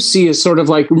do see a sort of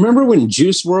like, remember when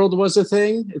Juice World was a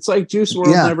thing? It's like Juice World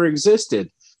never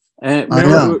existed. And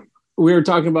remember we were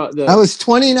talking about that was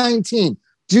 2019.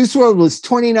 Juice WRLD was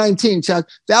 2019, Chuck.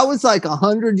 That was like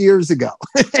 100 years ago.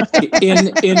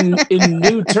 in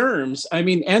new terms, I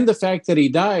mean, and the fact that he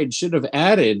died should have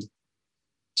added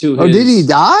to his... Oh, did he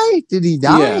die? Did he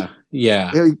die?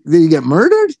 Yeah. Did he get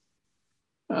murdered?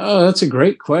 Oh, that's a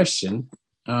great question.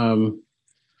 Let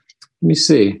me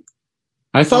see.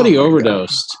 I thought he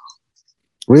overdosed. God.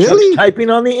 Really? Just typing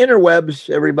on the interwebs,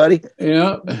 everybody.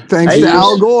 Yeah. Thanks to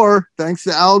Al Gore. Thanks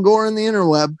to Al Gore and the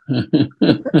interweb.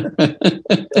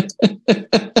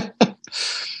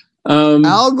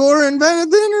 Al Gore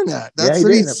invented the internet. That's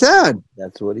what he said.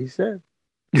 That's what he said.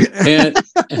 And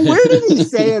where did he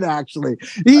say it? Actually,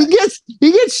 he gets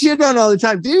shit on all the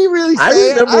time. Did he really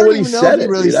say it? I remember when he said it.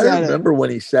 I remember when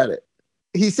he said it.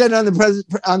 He said on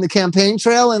the campaign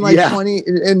trail in like 20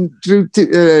 and through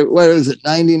what is it,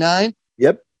 99?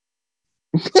 Yep.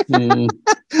 How did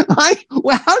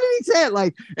he say it?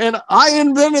 Like, and I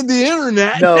invented the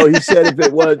internet. No, he said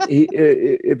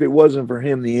if it wasn't for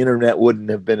him, the internet wouldn't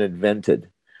have been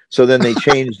invented. So then they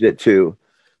changed it to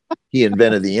he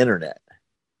invented the internet.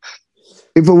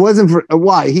 If it wasn't for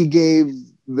why he gave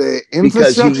the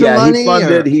infrastructure money,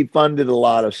 he funded a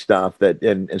lot of stuff that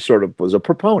and sort of was a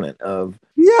proponent of.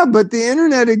 Yeah, but the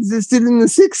internet existed in the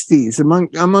 60s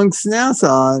amongst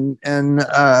NASA and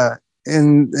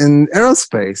in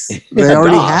aerospace. They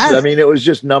already had it. I mean, it was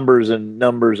just numbers and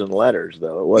letters,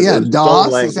 though. It was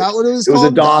DOS. Is that what it was called? It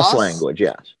was a DOS language,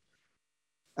 yes.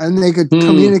 and they could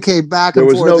communicate back and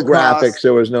forth. There was no across. graphics.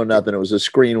 There was no nothing. It was a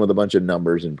screen with a bunch of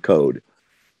numbers and code.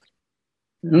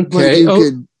 Okay.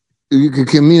 But you could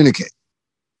communicate.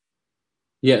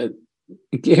 Yeah.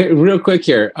 Real quick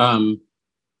here.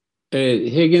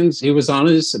 Higgins, he was on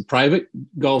his private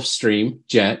Gulfstream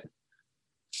jet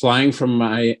flying from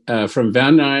Van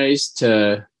Nuys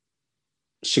to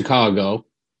Chicago.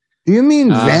 Do you mean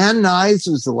Van Nuys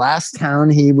was the last town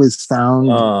he was found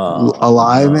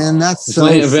alive in? That's so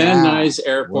sad. Van Nuys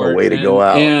Airport. Well, way to go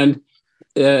out. And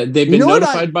they've been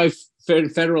notified by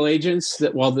federal agents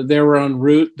that while they were en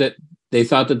route that they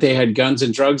thought that they had guns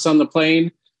and drugs on the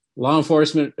plane. Law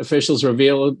enforcement officials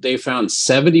revealed they found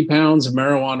 70 pounds of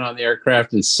marijuana on the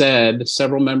aircraft and said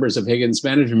several members of Higgins'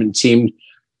 management team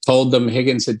told them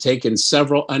Higgins had taken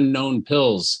several unknown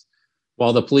pills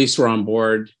while the police were on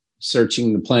board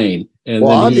searching the plane. And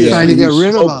then he trying to get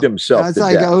rid of himself. That's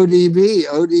like ODB.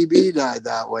 ODB died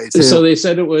that way too. So they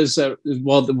said it was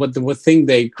what thing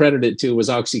they credited to was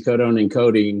oxycodone and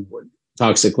codeine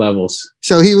toxic levels.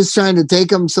 So he was trying to take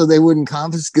them so they wouldn't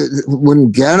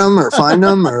wouldn't get them or find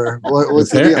them, or what was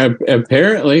the deal?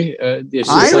 Apparently, I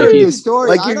heard the story.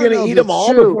 Like you're going to eat them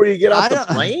all before you get off the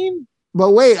plane.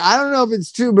 But wait, I don't know if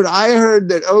it's true, but I heard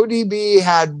that ODB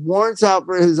had warrants out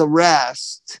for his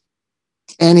arrest.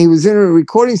 And he was in a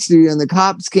recording studio, and the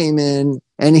cops came in,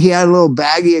 and he had a little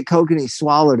baggie of coke, and he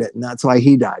swallowed it, and that's why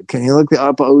he died. Can you look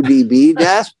up ODB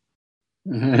death?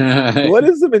 What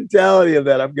is the mentality of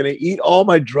that? I'm going to eat all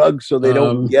my drugs so they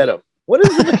don't get them. What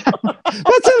is it?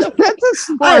 That's a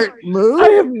smart move. I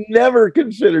have never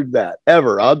considered that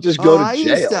ever. I'll just go to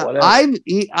jail.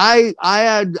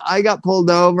 I got pulled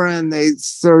over and they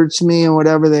searched me and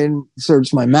whatever. They didn't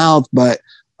search my mouth, but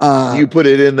you put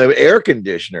it in the air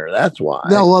conditioner. That's why.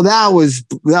 No, well, that was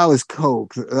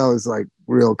coke. That was like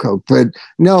real coke. But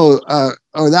no,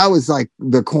 that was like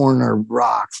the corner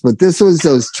rocks. But this was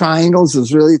those triangles,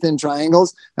 those really thin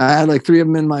triangles. I had like 3 of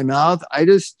them in my mouth. I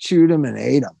just chewed them and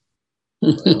ate them.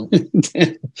 No, and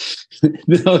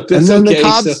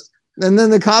then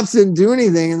the cops didn't do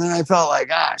anything, and then I felt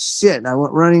like shit, and I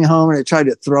went running home and I tried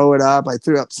to throw it up. I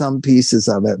threw up some pieces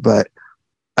of it, but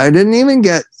I didn't even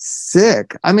get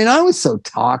sick. I mean, I was so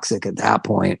toxic at that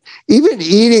point. Even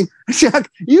eating,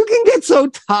 Chuck, you can get so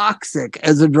toxic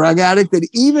as a drug addict that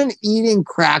even eating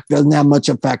crack doesn't have much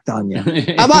effect on you.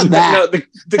 How about that? No, the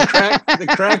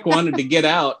crack wanted to get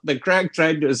out. The crack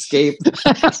tried to escape.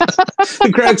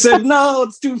 The crack said, "No,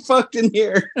 it's too fucked in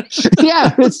here."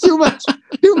 Yeah, it's too much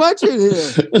in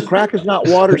here. Crack is not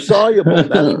water soluble.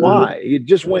 That's why it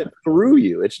just went through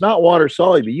you. It's not water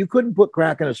soluble. You couldn't put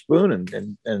crack in a spoon and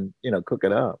cook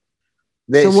it up.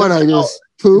 I just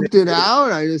pooped it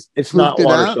out. It's not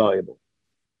water soluble.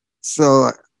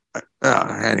 So,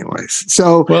 anyways,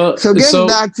 so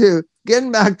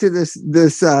getting back to this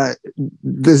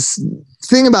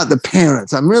thing about the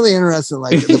parents. I'm really interested.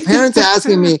 Like the parents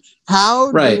asking me,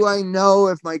 how do I know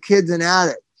if my kid's an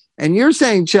addict? And you're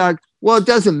saying, Chuck, well, it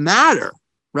doesn't matter,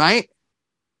 right?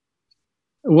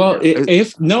 Well,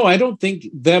 I don't think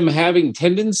them having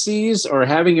tendencies or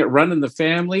having it run in the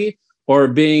family or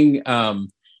being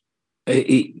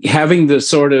having the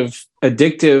sort of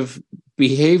addictive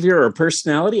behavior or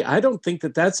personality, I don't think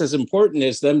that that's as important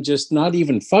as them just not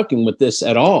even fucking with this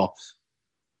at all,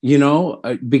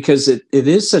 because it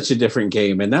is such a different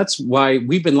game. And that's why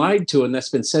we've been lied to. And that's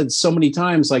been said so many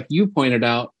times, like you pointed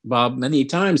out, Bob, many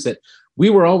times, that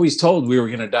we were always told we were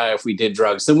going to die if we did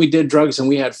drugs. Then we did drugs and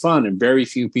we had fun and very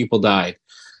few people died.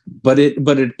 But it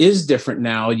is different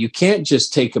now. You can't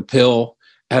just take a pill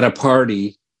at a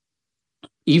party,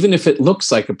 even if it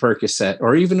looks like a Percocet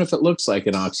or even if it looks like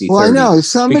an Oxy 30. Well, I know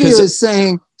somebody was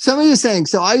saying, so I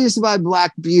used to buy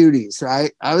Black Beauties,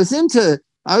 right? I was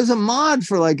a mod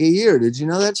for like a year. Did you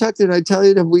know that, Chuck? Did I tell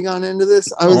you? Have we gone into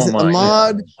this? I was a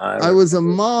mod. I was a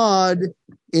mod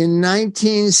in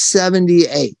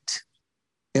 1978.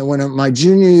 And when my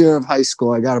junior year of high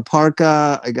school, I got a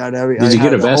parka. I got Did you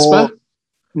get a Vespa?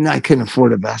 No, I couldn't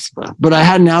afford a Vespa, but I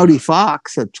had an Audi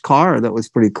Fox, a car that was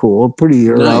pretty cool, pretty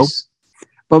Euro. Nice.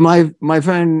 But my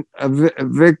friend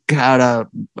Vic had a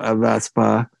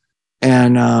Vespa,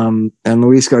 and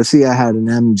Luis Garcia had an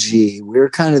MG. We were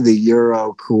kind of the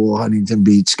Euro cool Huntington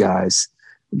Beach guys.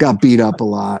 Got beat up a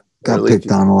lot, got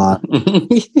picked on a lot.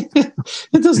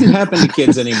 It doesn't happen to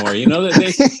kids anymore. You know that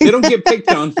they don't get picked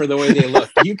on for the way they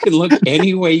look. You can look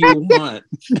any way you want.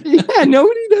 Yeah,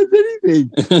 nobody does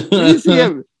anything.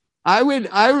 I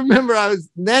remember I was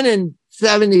then in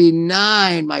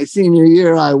 79, my senior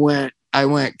year, I went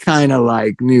kind of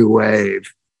like new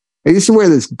wave. I used to wear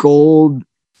this gold,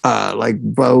 like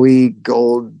Bowie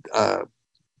gold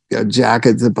a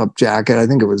jacket, zip-up jacket. I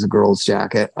think it was a girl's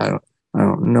jacket. I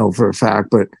don't know for a fact,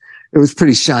 but it was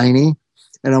pretty shiny.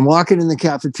 And I'm walking in the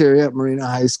cafeteria at Marina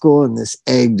High School, and this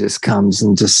egg just comes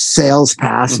and just sails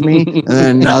past me, and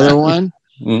then another one,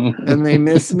 and they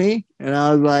miss me. And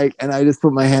I was like, and I just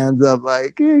put my hands up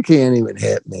like, you can't even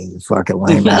hit me, you fucking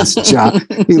lame ass jock.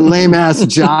 You lame ass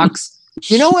jocks.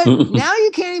 You know what? Now you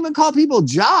can't even call people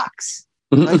jocks.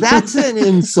 Like, that's an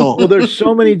insult. Well, there's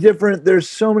so many different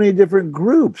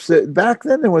groups. Back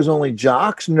then there was only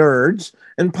jocks, nerds,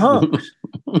 and punks.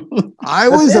 I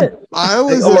was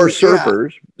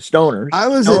surfers, stoners. I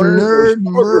was a nerd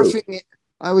morphing.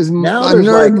 I was a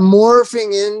nerd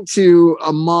morphing into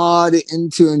a mod,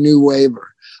 into a new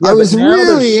waiver. Yeah, I was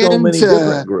really so into many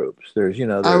different groups. There's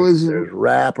there's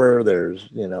rapper, there's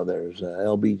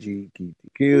LGBTQ,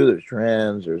 there's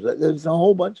trans, there's a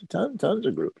whole bunch of tons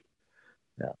of groups.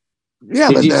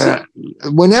 Yeah, but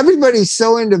when everybody's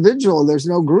so individual, there's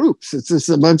no groups. It's just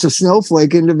a bunch of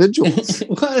snowflake individuals. You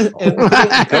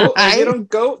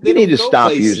need to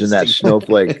stop using that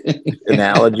snowflake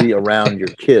analogy around your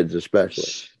kids, especially.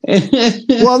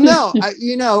 Well, no,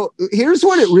 here's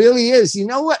what it really is. You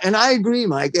know what? And I agree,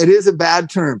 Mike. It is a bad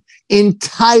term.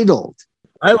 Entitled.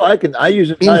 I like it. I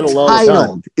use entitled all the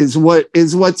time. Entitled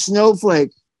is what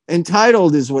snowflake.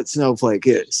 Entitled is what snowflake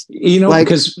is.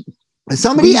 Because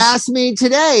somebody asked me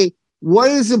today, what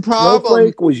is the problem?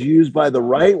 Snowflake was used by the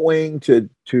right wing to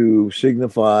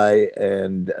signify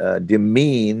and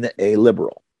demean a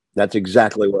liberal. That's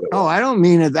exactly what it was. Oh, I don't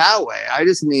mean it that way. I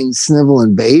just mean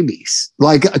sniveling babies.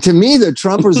 Like, to me, the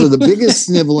Trumpers are the biggest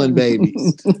sniveling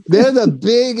babies. They're the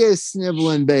biggest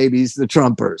sniveling babies, the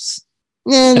Trumpers.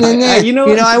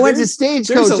 I went to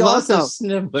Stagecoach also. So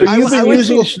you've been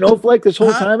using snowflake this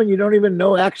whole time, and you don't even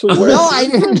know actually where. No, I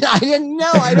didn't know.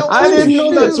 I didn't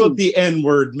know that's what the N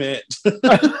word meant.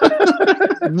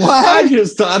 What? I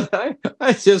just thought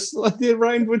I just thought it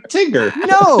rhymed with Tigger.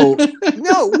 No.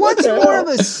 What's more of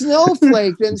a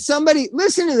snowflake than somebody?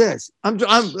 Listen to this.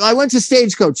 I went to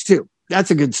Stagecoach too.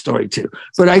 That's a good story too.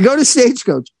 But I go to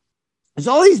Stagecoach. There's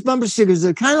all these bumper stickers that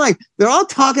are kind of like, they're all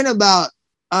talking about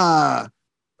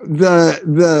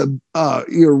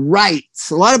your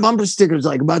rights. A lot of bumper stickers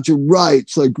like about your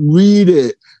rights, like read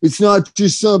it. It's not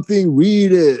just something,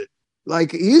 read it.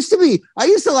 Like it used to be. I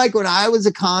used to like when I was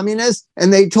a communist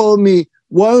and they told me,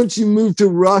 why don't you move to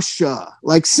Russia?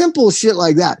 Like simple shit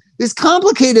like that. This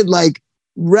complicated like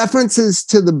references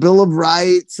to the Bill of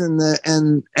Rights and the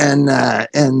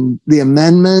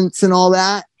amendments and all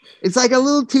that. It's like a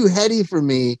little too heady for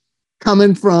me,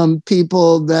 coming from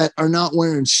people that are not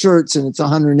wearing shirts and it's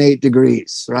 108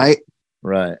 degrees, right?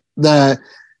 Right.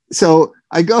 So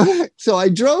I drove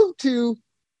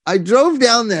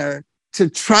down there to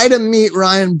try to meet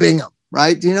Ryan Bingham,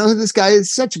 right? Do you know who this guy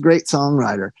is? Such a great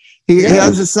songwriter. He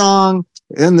has a song,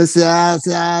 "In the South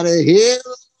Side of Hill,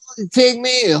 Take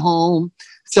Me Home."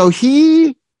 So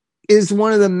he is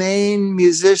one of the main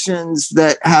musicians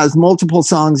that has multiple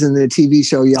songs in the TV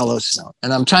show Yellowstone.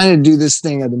 And I'm trying to do this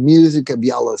thing of the music of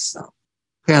Yellowstone,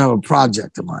 kind of a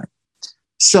project of mine.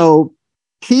 So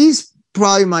he's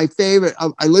probably my favorite.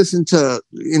 I listen to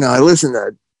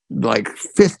like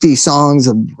 50 songs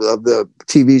of the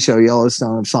TV show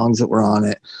Yellowstone, of songs that were on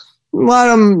it. A lot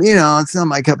of them, it's not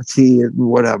my cup of tea or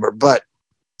whatever, but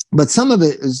some of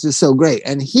it is just so great.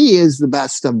 And he is the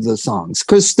best of the songs,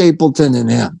 Chris Stapleton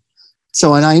and him.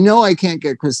 So, and I know I can't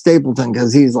get Chris Stapleton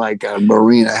because he's like a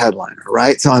marina headliner,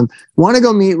 right? So I want to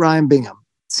go meet Ryan Bingham,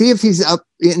 see if he's up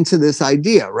into this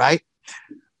idea, right?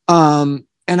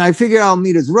 And I figure I'll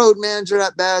meet his road manager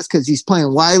at best because he's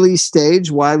playing Wiley's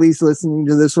stage. Wiley's listening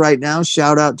to this right now.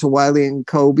 Shout out to Wiley and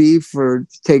Kobe for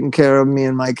taking care of me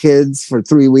and my kids for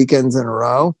 3 weekends in a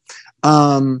row.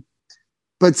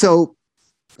 But so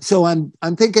I'm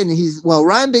thinking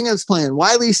Ryan Bingham's playing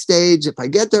Wiley's stage. If I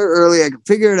get there early, I can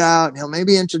figure it out. And he'll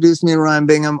maybe introduce me to Ryan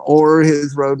Bingham or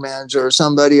his road manager or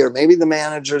somebody, or maybe the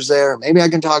manager's there. Or maybe I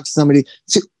can talk to somebody.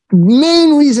 So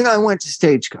main reason I went to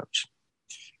Stagecoach.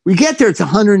 We get there, it's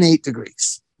 108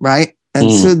 degrees, right?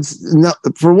 And so,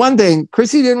 for one thing,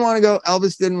 Chrissy didn't want to go.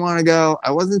 Elvis didn't want to go.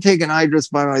 I wasn't taking Idris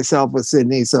by myself with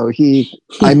Sydney, so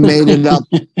I made it up.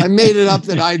 I made it up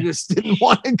that Idris didn't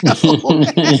want to go,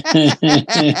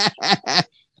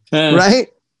 right?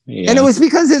 Yeah. And it was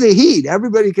because of the heat.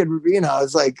 Everybody could,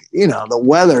 it's like the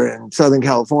weather in Southern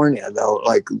California. They'll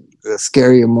like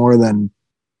scare you more than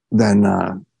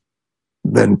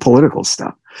political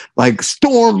stuff. Like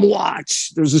storm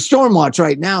watch. There's a storm watch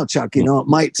right now, Chuck. It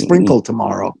might sprinkle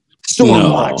tomorrow.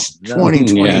 Stormwatch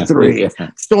 2023. Yeah.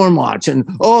 Stormwatch. And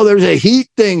there's a heat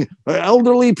thing.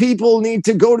 Elderly people need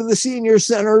to go to the senior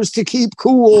centers to keep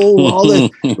cool. All this.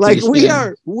 Like we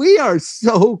are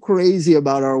so crazy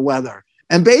about our weather.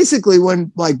 And basically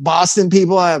when like Boston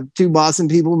people, I have 2 Boston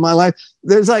people in my life,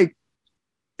 there's like,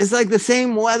 it's like the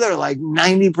same weather like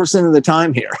 90% of the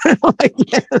time here. Like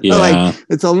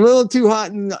it's a little too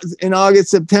hot in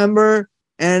August, September,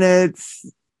 and it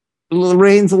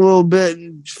rains a little bit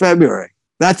in February.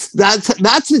 That's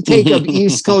the take of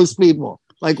East Coast people.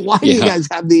 Like, why do you guys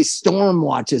have these storm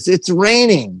watches? It's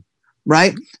raining,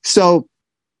 right? So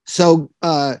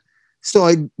I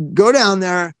go down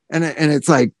there and it's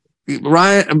like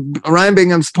Ryan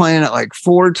Bingham's playing at like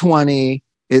 4:20.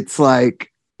 It's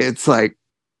like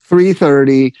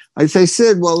 3:30. I say,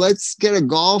 Sid, well, let's get a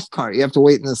golf cart. You have to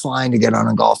wait in this line to get on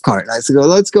a golf cart. And I said,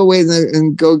 let's go wait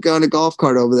and go on a golf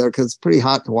cart over there because it's pretty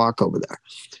hot to walk over there.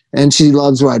 And she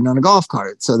loves riding on a golf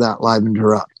cart. So that livened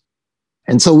her up.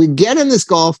 And so we get in this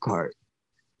golf cart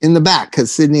in the back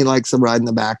because Sydney likes to ride in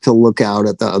the back to look out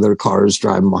at the other cars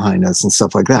driving behind us and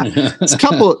stuff like that.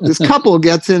 This couple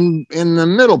gets in the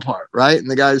middle part, right? And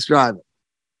the guy's driving.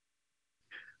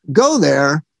 Go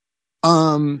there.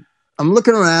 I'm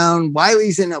looking around.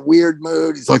 Wiley's in a weird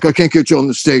mood. He's like, I can't get you on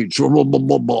the stage. Because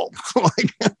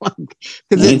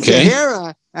in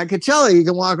Sahara, at Coachella, you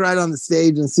can walk right on the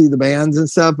stage and see the bands and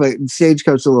stuff, but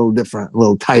Stagecoach is a little different, a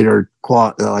little tighter.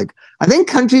 Like, I think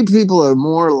country people are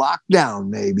more locked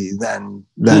down maybe than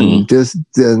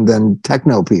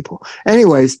techno people.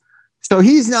 Anyways, so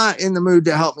he's not in the mood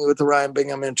to help me with the Ryan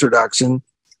Bingham introduction.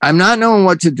 I'm not knowing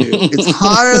what to do. It's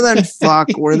hotter than fuck.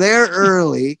 We're there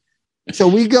early. So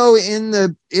we go in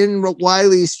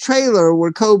Wiley's trailer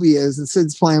where Kobe is, and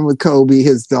Sid's playing with Kobe,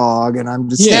 his dog, and I'm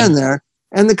just standing there.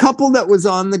 And the couple that was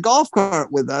on the golf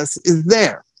cart with us is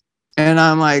there. And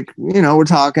I'm like, we're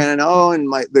talking, and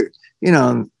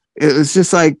it was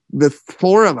just like the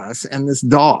 4 of us and this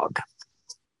dog.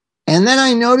 And then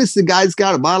I noticed the guy's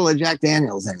got a bottle of Jack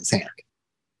Daniels in his hand.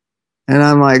 And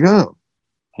I'm like, oh.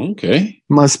 Okay.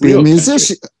 Must be a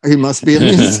musician. He must be a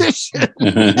musician.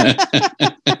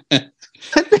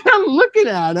 But then I'm looking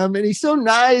at him and he's so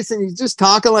nice and he's just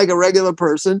talking like a regular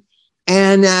person.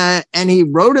 And he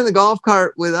rode in the golf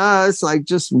cart with us, like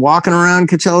just walking around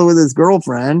Coachella with his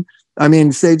girlfriend. I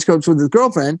mean, Stagecoach with his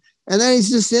girlfriend. And then he's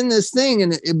just in this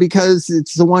thing because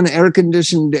it's the one air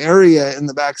conditioned area in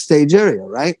the backstage area,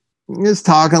 right? Just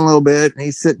talking a little bit and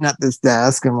he's sitting at this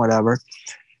desk and whatever.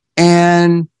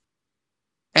 And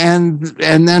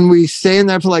then we stay in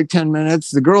there for like 10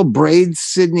 minutes. The girl braids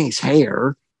Sydney's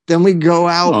hair. Then we go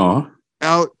out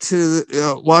to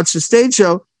watch the stage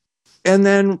show. And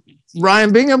then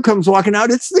Ryan Bingham comes walking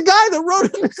out. It's the guy that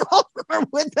rode in the golf cart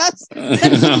with us.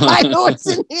 And I know it's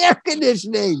in the air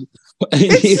conditioning.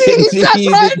 That's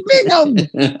Ryan Bingham.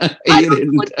 I don't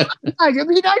know what he looks like. I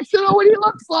mean, I should know what he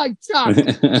looks like, Chuck.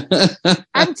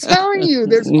 I'm telling you,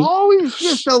 there's always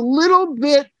just a little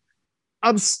bit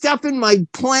of stuff in my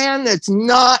plan that's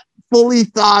not fully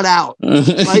thought out.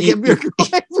 Like if you're going,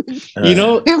 if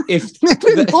you're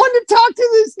going to talk to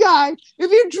this guy,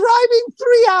 if you're driving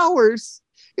 3 hours,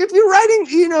 if you're riding,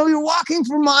 you're walking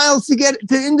for miles to get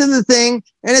into the thing,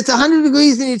 and it's 100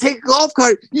 degrees, and you take a golf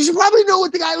cart, you should probably know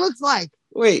what the guy looks like.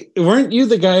 Wait, weren't you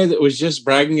the guy that was just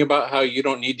bragging about how you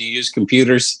don't need to use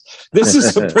computers? This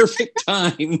is a perfect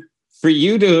time for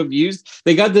you to have used.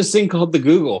 They got this thing called the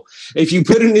Google. If you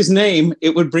put in his name,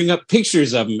 it would bring up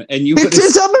pictures of him, and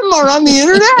pictures of him are on the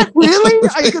internet. Really,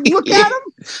 I could look at him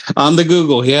on the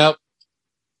Google. Yep,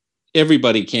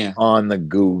 everybody can on the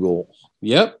Google.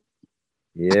 Yep.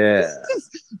 Yeah.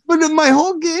 But in my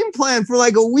whole game plan for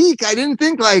like a week, I didn't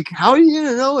think like, how are you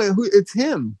gonna know it's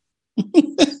him?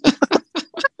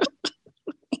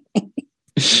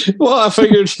 Well, I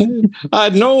figured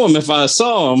I'd know him if I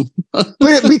saw him.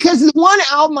 Because the one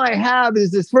album I have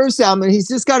is his first album, and he's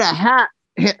just got a hat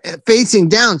facing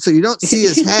down, so you don't see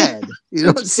his head. You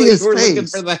don't see his face. Looking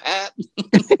for the hat.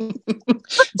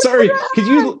 Sorry,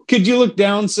 could you look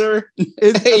down, sir?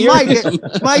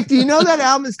 Mike, do you know that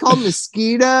album is called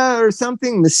Mosquito or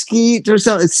something? Mesquite or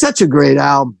something. It's such a great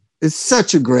album.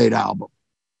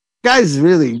 Guy's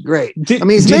really great.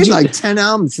 He's made like 10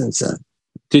 albums since then.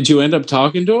 Did you end up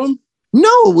talking to him?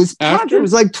 No, it was packed. There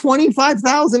was like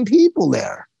 25,000 people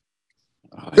there.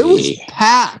 It was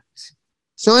packed.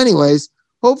 So anyways,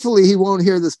 hopefully he won't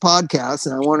hear this podcast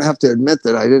and I won't have to admit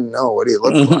that I didn't know what he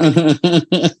looked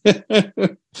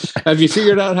like. Have you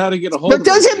figured out how to get a hold of him?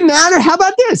 But does it matter? How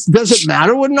about this? Does it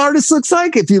matter what an artist looks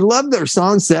like? If you love their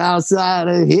song, Southside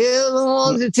of Hill,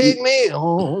 won't you take me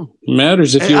home?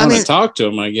 Matters if you want to talk to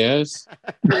him, I guess.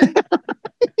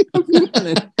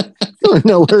 don't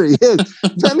know where he is.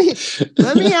 Let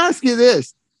me ask you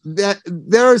this: that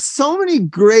there are so many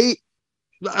great.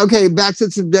 Okay, back to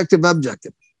subjective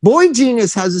objective. Boy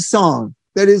Genius has a song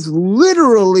that is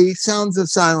literally "Sounds of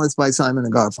Silence" by Simon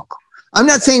and Garfunkel. I'm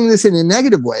not saying this in a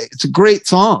negative way. It's a great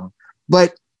song,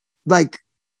 but like,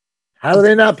 how do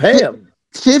they not pay him?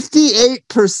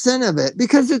 58% of it,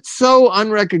 because it's so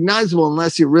unrecognizable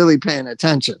unless you're really paying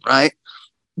attention, right?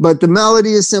 But the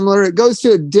melody is similar. It goes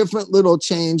to a different little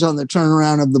change on the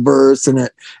turnaround of the verse, and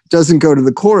it doesn't go to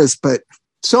the chorus. But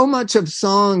so much of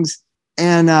songs,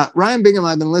 and Ryan Bingham,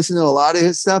 I've been listening to a lot of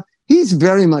his stuff. He's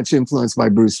very much influenced by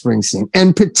Bruce Springsteen,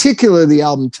 and particularly the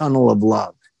album Tunnel of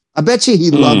Love. I bet you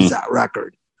he loves that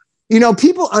record. You know,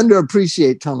 people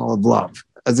underappreciate Tunnel of Love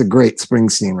as a great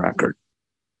Springsteen record.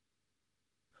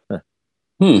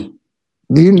 Mike's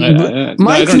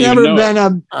never been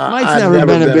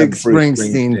a big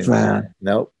Springsteen fan.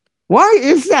 Nope. Why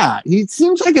is that? He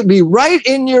seems like it'd be right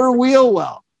in your wheel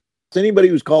well. Anybody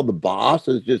who's called the boss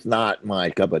is just not my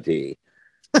cup of tea.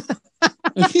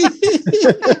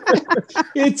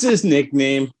 It's his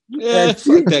nickname. Yeah,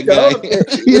 fuck that guy.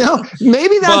 You know,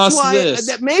 maybe that's Boss why.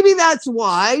 this. Maybe that's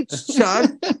why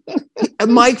Chuck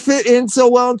and Mike fit in so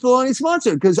well in Thelonious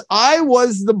Monster, because I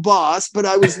was the boss, but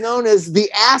I was known as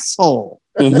the asshole.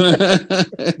 You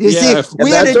see,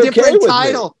 we had a different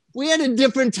title. We had a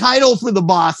different title for the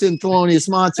boss in Thelonious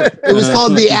Monster. It was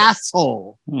called the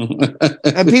asshole,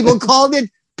 and people called it.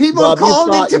 People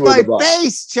called it to my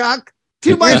face, Chuck.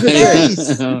 To my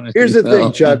face. Here's the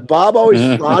thing, Chuck. Bob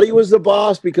always thought he was the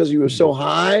boss because he was so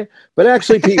high, but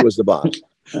actually Pete was the boss.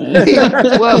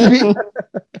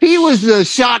 Pete was the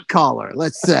shot caller,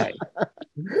 let's say.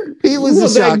 He was the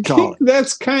shot caller.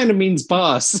 That's kind of means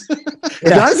boss.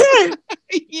 Does it?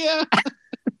 Yeah.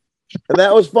 And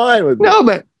that was fine with me.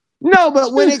 No,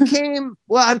 but when it came,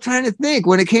 well, I'm trying to think.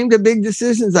 When it came to big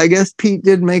decisions, I guess Pete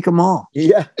did make them all.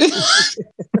 Yeah.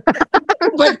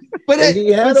 But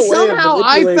somehow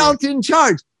I felt in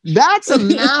charge. That's a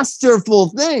masterful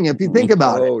thing if you think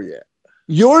about it. Oh, yeah.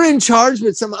 You're in charge,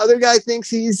 but some other guy thinks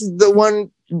he's the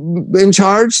one in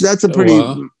charge. That's a pretty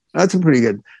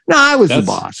good. No, I was the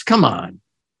boss. Come on.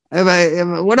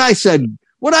 What I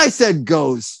said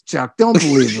goes, Chuck. Don't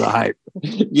believe the hype.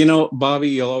 You know, Bobby,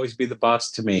 you'll always be the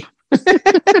boss to me.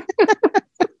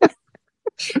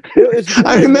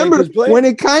 I remember when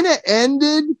it kind of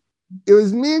ended. It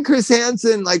was me and Chris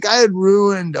Hansen. Like, I had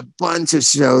ruined a bunch of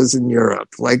shows in Europe.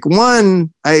 Like,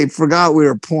 one, I forgot we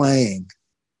were playing.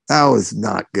 That was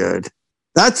not good.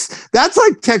 That's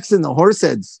like texting the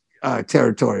Horseheads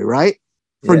territory, right?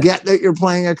 Forget that you're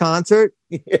playing a concert.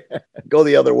 Yeah. Go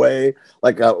the other way. How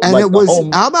about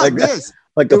this?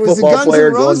 Like the football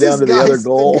player going down to the other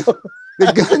goal.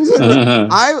 The Guns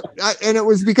and it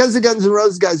was because the Guns N'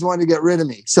 Roses guys wanted to get rid of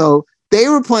me. So they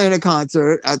were playing a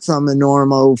concert at some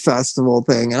Enormo festival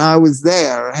thing, and I was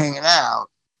there hanging out.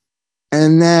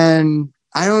 And then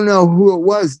I don't know who it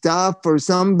was, Duff or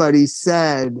somebody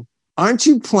said, "Aren't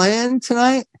you playing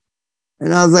tonight?"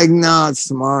 And I was like, "No, it's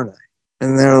tomorrow night."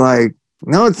 And they're like,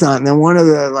 "No, it's not." And then one of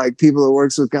the people that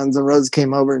works with Guns N' Roses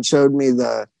came over and showed me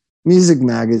the music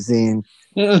magazine,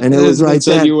 and it was right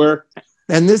there. You were.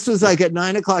 And this was like at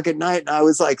 9:00 at night, and I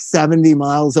was like 70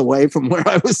 miles away from where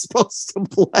I was supposed to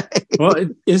play. Well,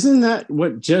 isn't that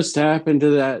what just happened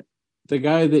to the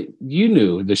guy that you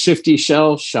knew, the Shifty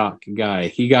Shell Shock guy?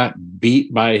 He got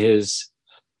beat by his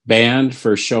band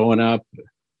for showing up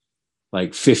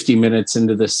like 50 minutes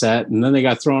into the set, and then they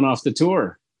got thrown off the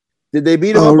tour. Did they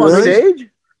beat him up on stage?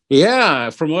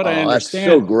 Yeah, from what I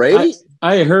understand. That's so great.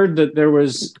 I heard that there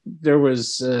was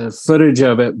footage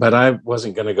of it, but I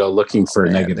wasn't going to go looking for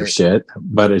negative shit.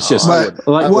 But it's just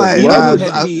Butterfly,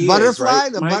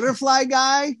 the Butterfly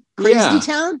guy, Crazy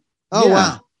Town. Oh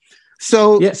wow!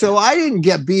 So I didn't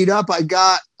get beat up. I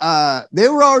got they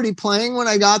were already playing when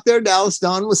I got there. Dallas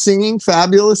Dawn was singing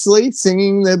fabulously,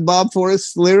 singing the Bob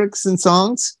Forrest lyrics and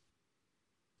songs.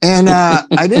 And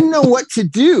I didn't know what to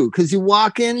do, because you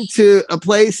walk into a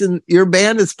place and your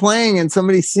band is playing and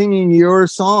somebody's singing your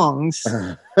songs.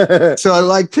 So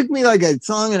it took me like a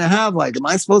song and a half. Like, am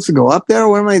I supposed to go up there?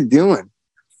 What am I doing?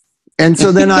 And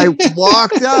so then I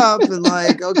walked up and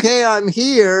okay, I'm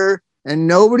here. And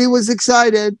nobody was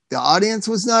excited. The audience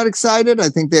was not excited. I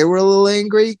think they were a little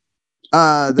angry.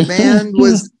 The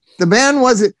band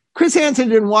wasn't. Chris Hansen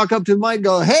didn't walk up to the mic and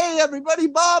go, "Hey, everybody,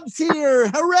 Bob's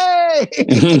here. Hooray."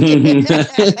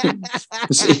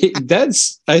 See,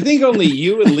 I think only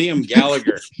you and Liam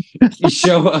Gallagher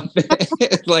show up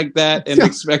like that and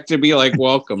expect to be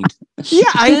welcomed. Yeah,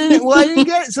 I didn't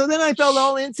get it. So then I felt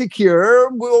all insecure,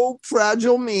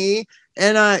 fragile me.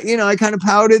 And I kind of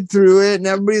pouted through it, and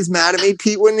everybody's mad at me.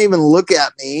 Pete wouldn't even look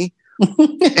at me.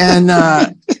 And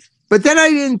but then I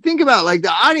didn't think about, like, the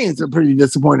audience are pretty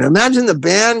disappointed. Imagine the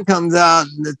band comes out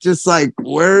and it's just like,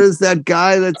 where is that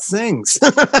guy that sings?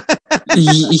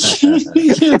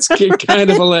 It's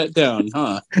kind of a letdown,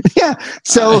 huh? Yeah.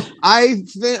 So I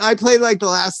played like the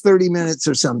last 30 minutes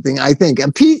or something, I think.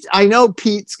 And I know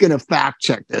Pete's going to fact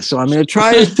check this, so I'm going to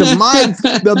try it to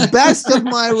the best of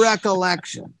my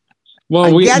recollection.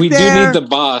 Well, we do need the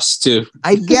boss too.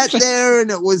 I get there,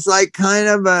 and it was like kind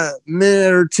of a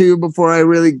minute or two before I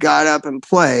really got up and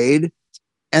played.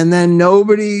 And then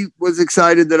nobody was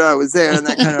excited that I was there, and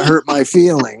that kind of hurt my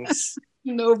feelings.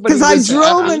 Because I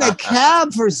drove in a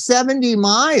cab for 70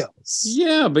 miles.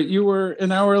 Yeah, but you were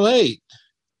an hour late.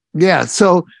 Yeah,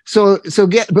 so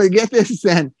get this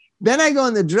then. Then I go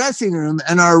in the dressing room,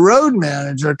 and our road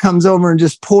manager comes over and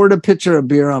just poured a pitcher of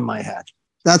beer on my head.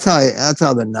 That's how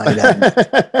the night ended.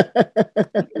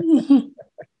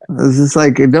 I was just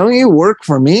like, don't you work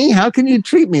for me? How can you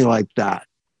treat me like that?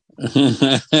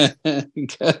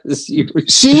 Because she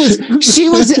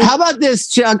was. How about this,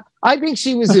 Chuck? I think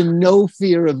she was in no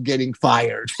fear of getting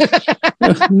fired.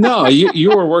 No,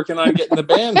 you were working on getting the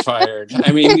band fired.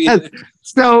 I mean, yes.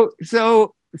 So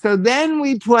then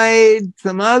we played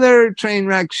some other train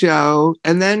wreck show,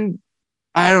 and then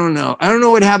I don't know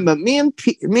what happened, but me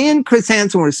and Chris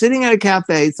Hansen were sitting at a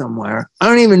cafe somewhere. I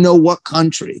don't even know what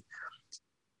country.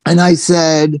 And I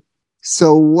said,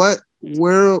 what's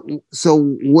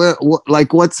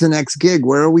the next gig?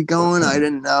 Where are we going? I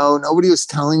didn't know. Nobody was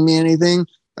telling me anything.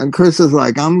 And Chris was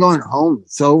like, I'm going home.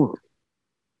 It's over.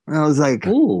 And I was like,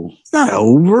 ooh, it's not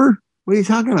over. What are you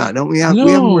talking about? We have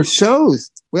more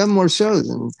shows. We have more shows.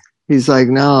 And he's like,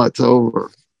 no, it's over.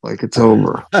 Like, it's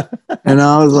over. And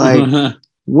I was like,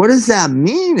 what does that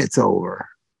mean? It's over.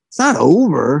 It's not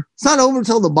over. It's not over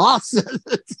until the boss says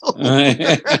it's over.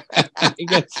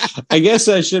 I guess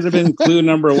I should have been clue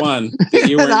number one. That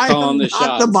you weren't calling the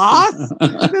shots. The boss?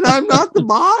 That I'm not the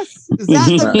boss? Is that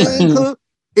the main clue?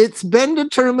 It's been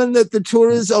determined that the tour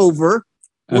is over.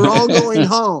 We're all going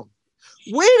home.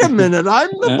 Wait a minute,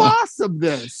 I'm the boss of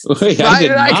this. Wait,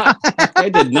 I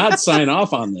did not sign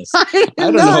off on this. I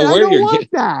don't know where you're getting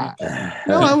that.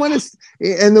 No, I want to.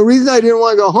 And the reason I didn't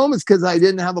want to go home is because I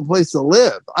didn't have a place to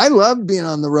live. I loved being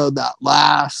on the road that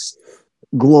last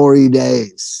glory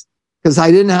days because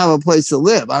I didn't have a place to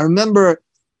live. I remember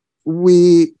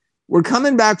we were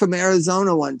coming back from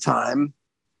Arizona one time,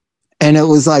 and it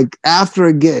was like after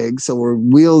a gig. So we're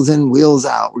wheels in, wheels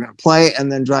out. We're going to play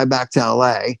and then drive back to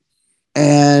LA.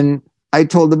 And I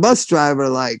told the bus driver,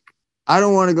 like, I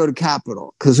don't want to go to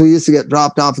Capitol because we used to get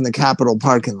dropped off in the Capitol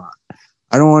parking lot.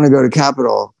 I don't want to go to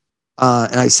Capitol.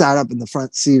 And I sat up in the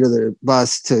front seat of the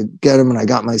bus to get him. And I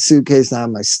got my suitcase and I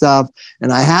had my stuff.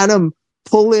 And I had him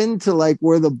pull into like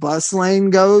where the bus lane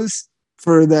goes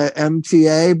for the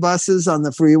MTA buses on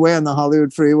the freeway, on the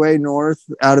Hollywood freeway north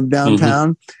out of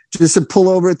downtown, just to pull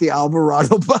over at the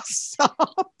Alvarado bus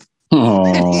stop.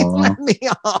 And he let me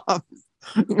off.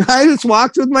 I just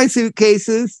walked with my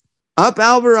suitcases up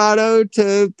Alvarado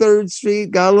to 3rd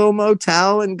Street, got a little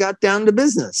motel, and got down to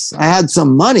business. I had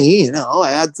some money,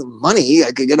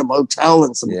 I could get a motel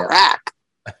and some crack.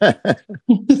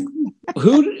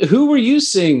 Who were you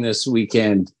seeing this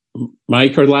weekend,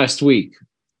 Mike, or last week?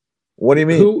 What do you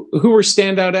mean? Who were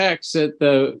standout acts at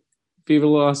the Viva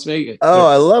Las Vegas? Oh,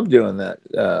 I love doing that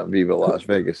Viva Las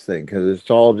Vegas thing because it's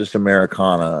all just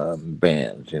Americana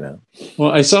bands,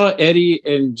 Well, I saw Eddie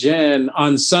and Jen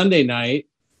on Sunday night.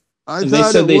 They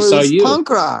said they saw you. Punk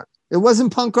rock. It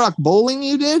wasn't punk rock bowling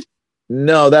you did?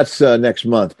 No, that's next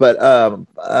month. But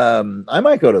I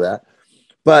might go to that.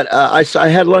 But I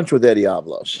had lunch with Eddie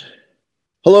Avalos.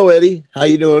 Hello, Eddie. How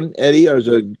you doing, Eddie?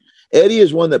 Eddie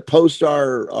is one that posts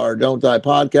our Don't Die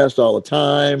podcast all the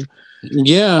time.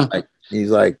 Yeah. He's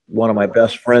like one of my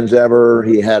best friends ever.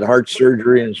 He had heart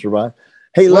surgery and survived.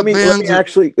 Hey, let me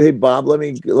Bob, let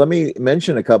me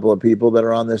mention a couple of people that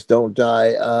are on this Don't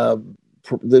Die,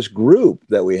 this group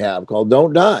that we have called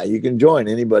Don't Die. You can join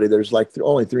anybody. There's like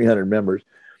only 300 members,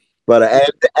 but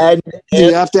do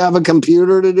you have to have a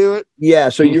computer to do it? Yeah,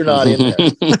 so you're not in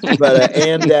there. But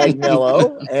Ann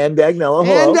Dagnello, hello. Ann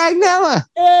Dagnella.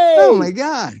 Hey. Oh my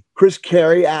God. Chris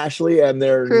Carey, Ashley, and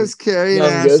their youngest,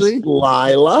 Ashley.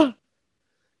 Lila.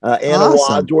 Anna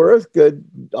Wadsworth, good,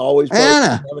 always.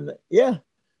 Anna. Yeah.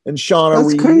 And Shauna That's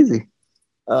Reed. Crazy.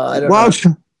 I don't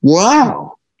know.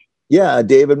 Wow. Yeah,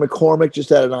 David McCormick just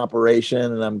had an operation,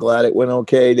 and I'm glad it went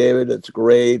okay, David. It's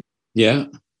great. Yeah.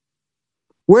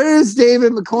 Where is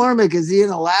David McCormick? Is he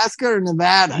in Alaska or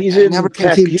Nevada? He's never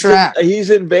can keep track. He's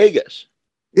in Vegas.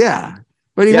 Yeah.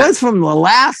 But he was from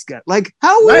Alaska. Like,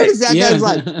 how weird is that guy's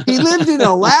life? He lived in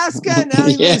Alaska, now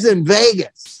he lives in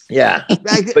Vegas. Yeah.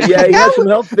 But he had some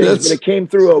health things, but it came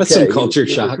through okay. That's some culture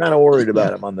shock. Kind of worried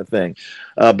about him on the thing.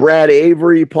 Brad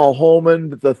Avery, Paul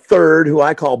Holman the third, who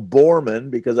I call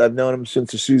Borman because I've known him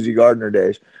since the Susie Gardner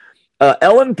days.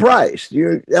 Ellen Price.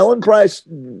 Ellen Price,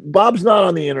 Bob's not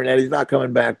on the internet. He's not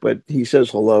coming back, but he says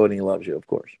hello and he loves you, of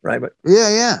course. Right? But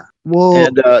yeah. Well,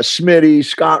 and Smitty,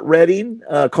 Scott Redding,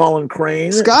 Colin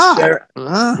Crane. Scott.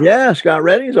 Yeah, Scott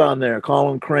Redding's on there.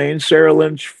 Colin Crane, Sarah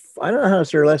Lynch. I don't know how to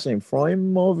say her last name.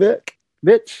 Froimovic.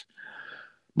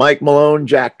 Mike Malone,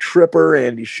 Jack Tripper,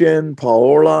 Andy Shin, Paul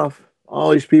Orloff.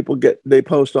 All these people they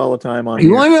post all the time on.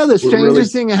 You want to know the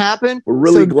strangest thing that happened? We're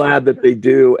really glad that they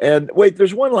do. And wait,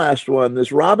 there's one last one.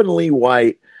 This Robin Lee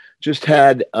White just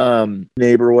had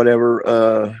neighbor,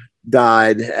 whatever,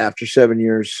 died after 7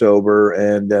 years sober,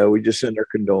 and we just send our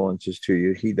condolences to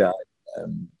you. He died.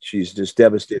 She's just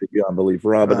devastated beyond belief.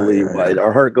 Robin Lee White.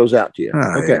 Our heart goes out to you.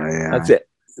 That's it.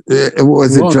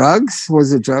 Was it drugs?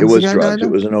 Was it drugs? It was drugs.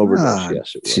 It was an overdose.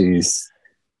 Yes, it was. Jeez.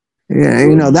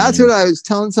 Yeah, that's what I was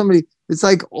telling somebody. It's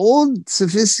like old,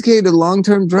 sophisticated,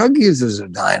 long-term drug users are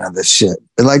dying of this shit.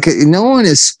 Like, no one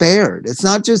is spared. It's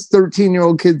not just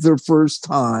 13-year-old kids their first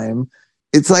time.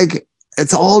 It's like,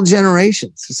 it's all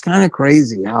generations. It's kind of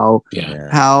crazy how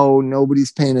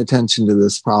nobody's paying attention to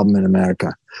this problem in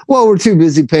America. Well, we're too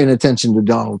busy paying attention to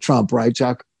Donald Trump, right,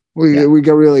 Chuck? We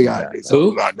really got to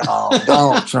do about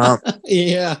Donald Trump.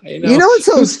 Yeah, I know. You know what's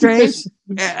so strange?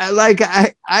 Like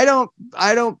I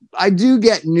do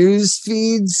get news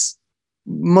feeds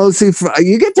mostly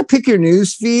you get to pick your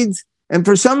news feeds, and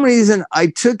for some reason I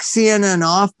took CNN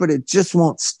off, but it just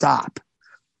won't stop.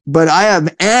 But I have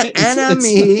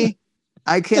NME.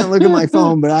 I can't look at my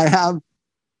phone, but I have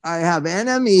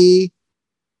NME,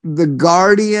 The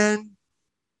Guardian,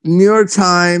 New York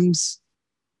Times.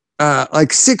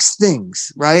 Like 6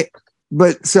 things, right?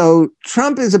 But so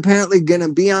Trump is apparently going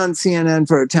to be on CNN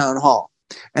for a town hall.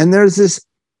 And there's this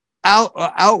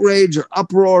outrage or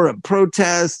uproar and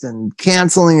protest and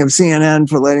canceling of CNN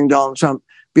for letting Donald Trump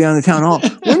be on the town hall.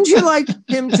 Wouldn't you like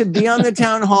him to be on the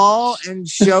town hall and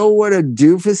show what a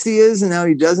doofus he is and how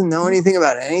he doesn't know anything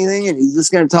about anything and he's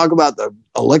just going to talk about the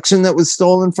election that was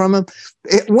stolen from him?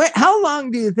 How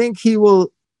long do you think he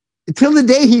will... Till the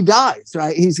day he dies,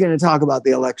 right? He's going to talk about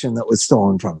the election that was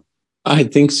stolen from him. I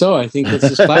think so. I think it's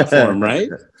his platform, right?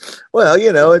 Well,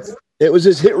 it was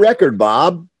his hit record,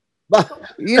 Bob.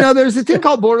 There's a thing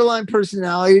called borderline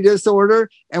personality disorder.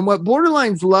 And what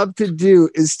borderlines love to do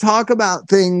is talk about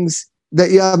things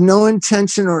that you have no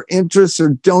intention or interest or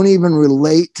don't even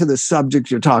relate to the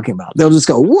subject you're talking about. They'll just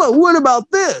go, what about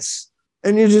this?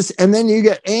 And then you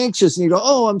get anxious and you go,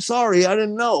 oh, I'm sorry. I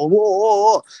didn't know.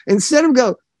 Whoa. Instead of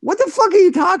go, what the fuck are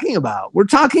you talking about? We're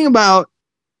talking about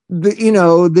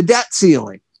the debt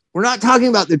ceiling. We're not talking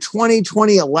about the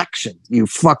 2020 election, you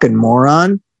fucking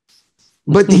moron.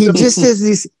 But he just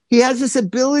he has this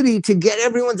ability to get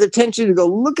everyone's attention to go,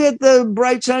 look at the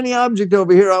bright, shiny object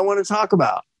over here I want to talk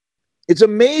about. It's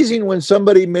amazing when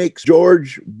somebody makes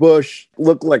George Bush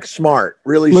look like smart,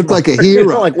 really look smart. Like a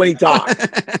hero. Like when he talks.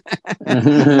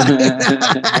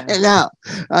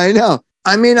 I know.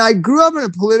 I mean, I grew up in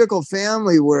a political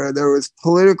family where there was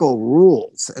political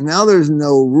rules, and now there's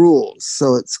no rules.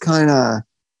 So it's kind of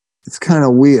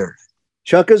weird.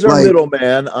 Chuck is our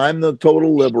middleman. I'm the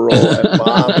total liberal, and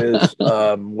Bob is,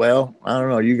 I don't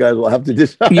know. You guys will have to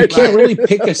decide. You can't really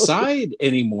pick a side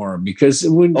anymore because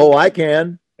I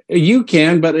can. You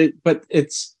can, but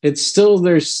it's still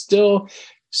there's still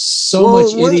so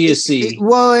much idiocy.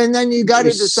 And then you got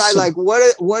to decide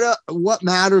what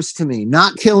matters to me.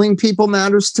 Not killing people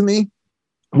matters to me,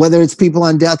 whether it's people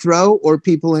on death row or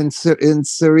people in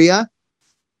Syria.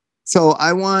 So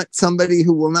I want somebody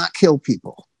who will not kill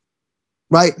people,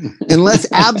 right?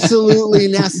 Unless absolutely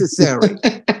necessary.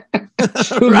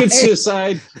 Who gets to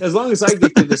decide? As long as I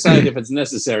get to decide if it's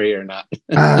necessary or not.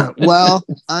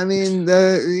 I mean,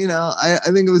 I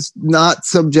think it was not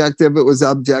subjective. It was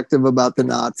objective about the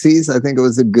Nazis. I think it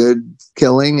was a good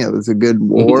killing. It was a good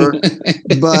war.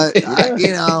 But, I don't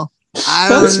know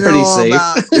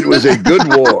about... It was a good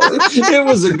war. It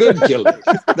was a good killing.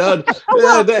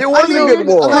 It was a good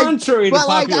war. Contrary to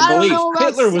popular belief,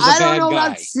 Hitler was a bad guy. I don't know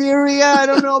about Syria. I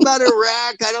don't know about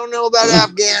Iraq. I don't know about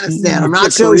Afghanistan. I'm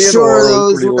not so sure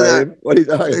those were... What are you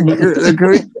talking about?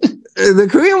 The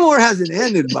Korean War hasn't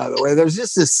ended, by the way. There's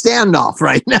just a standoff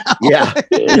right now. Yeah.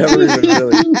 Never even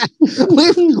really.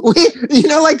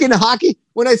 Like in hockey,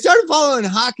 when I started following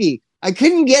hockey, I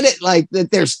couldn't get it like that.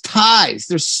 There's ties.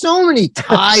 There's so many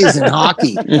ties in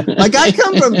hockey. Like I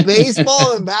come from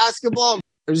baseball and basketball.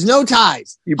 There's no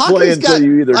ties. You play until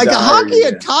you either like die a hockey, or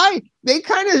a tie. They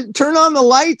kind of turn on the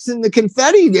lights and the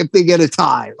confetti if they get a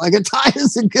tie. Like a tie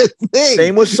is a good thing.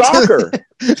 Same with soccer.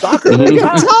 Soccer, like a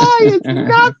tie is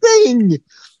nothing.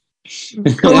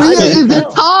 Korea is a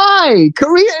tie.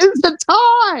 Korea is a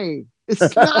tie.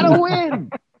 It's not a win.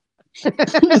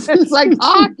 It's like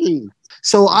hockey.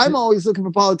 So I'm always looking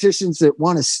for politicians that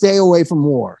want to stay away from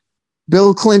war.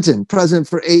 Bill Clinton, president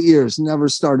for 8 years, never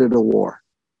started a war.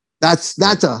 That's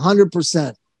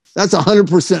 100%. That's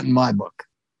 100% in my book.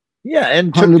 Yeah,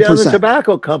 and took 100%. down the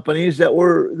tobacco companies that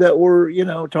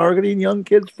were targeting young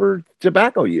kids for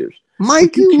tobacco use.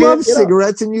 Mike, you love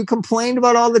cigarettes and you complained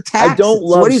about all the taxes. I don't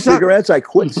love cigarettes. I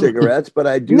quit cigarettes, but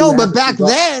I do. No, but back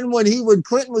then when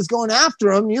Clinton was going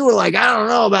after him, you were like, I don't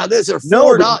know about this or $4.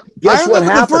 No, guess I what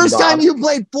remember happened, the first Bob? time you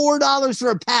played $4 for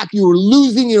a pack, you were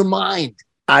losing your mind.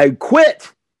 I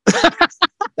quit.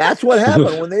 That's what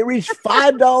happened when they reached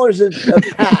 $5 a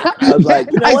pack. I was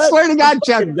like, you know I what? swear to God,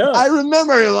 Chuck, I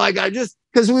remember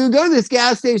because we would go to this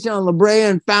gas station on La Brea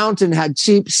and Fountain, had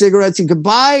cheap cigarettes. You could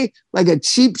buy like a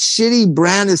cheap, shitty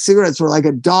brand of cigarettes for like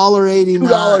 $1.89.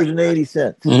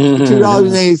 $2.80.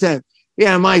 $2.80.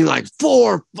 Yeah, Mike's like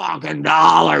 $4 fucking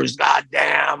dollars.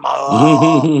 Goddamn.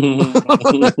 Oh.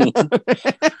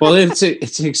 Well, it's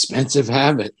an expensive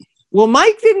habit. Well,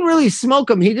 Mike didn't really smoke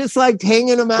them. He just liked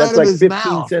hanging them out of his mouth. That's like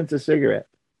 15 cents a cigarette.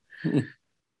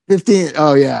 15.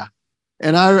 Oh yeah.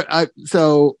 And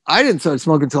so I didn't start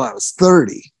smoking until I was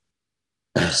 30.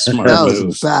 Smart that move.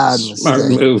 was a bad Smart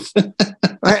mistake. move.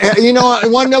 You know, I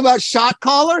want to know about shot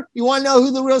caller. You want to know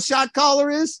who the real shot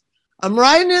caller is? I'm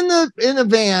riding in the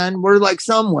van. We're like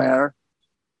somewhere,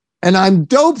 and I'm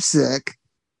dope sick.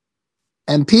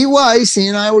 And Pete Weiss, he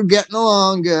and I were getting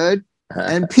along good.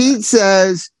 And Pete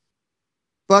says,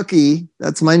 Bucky,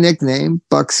 that's my nickname,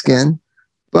 Buckskin.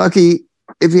 Bucky,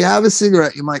 if you have a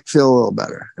cigarette, you might feel a little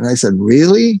better. And I said,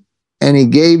 really? And he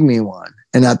gave me one.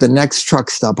 And at the next truck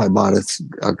stop, I bought a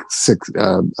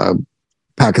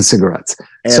pack of cigarettes.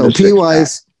 And so P.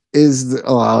 Weiss is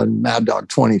Mad Dog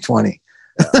 2020.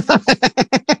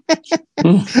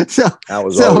 So that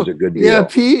was always a good deal. Yeah,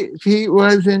 Pete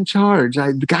was in charge.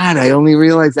 I only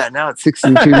realized that now at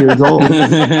 62 years old.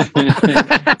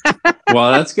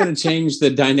 Well, that's going to change the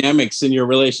dynamics in your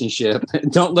relationship.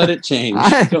 Don't let it change.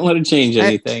 Don't let it change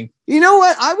anything. You know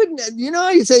what? You know how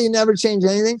you say you never change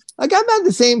anything? Like, I've had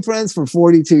the same friends for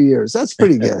 42 years. That's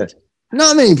pretty good.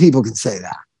 Not many people can say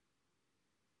that.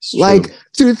 Like,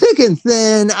 through thick and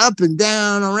thin, up and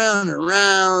down, around and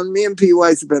around. Me and P.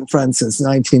 Weiss have been friends since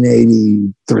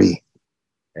 1983. Yeah.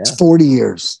 It's 40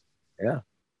 years. Yeah.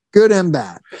 Good and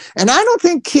bad. And I don't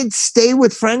think kids stay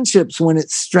with friendships when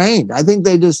it's strained. I think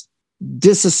they just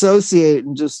disassociate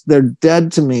and they're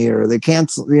dead to me, or they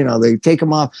cancel, they take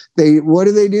them off. What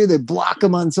do? They block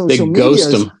them on social media.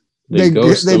 Ghost them.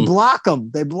 They block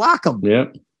them. They block them.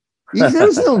 Yep.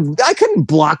 I couldn't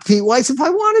block Pete Weiss if I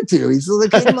wanted to. He's the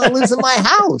kid that lives in my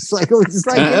house. Like, it was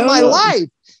like in my life.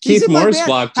 Keith Morris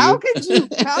blocked you. How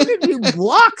could you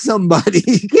block somebody?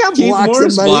 You can't Keith block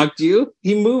Morris somebody. blocked you.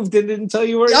 He moved and didn't tell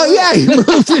you where he lived. Yeah, he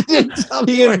moved and didn't tell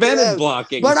me. He invented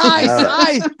blocking. But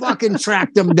I fucking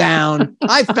tracked them down.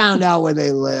 I found out where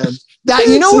they lived.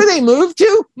 You know where they moved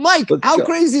to? Mike, how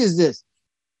crazy is this?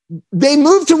 They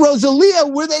moved to Rosalia,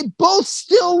 where they both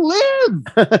still live.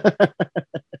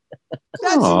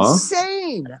 That's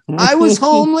insane. I was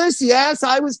homeless. Yes,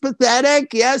 I was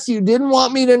pathetic. Yes, you didn't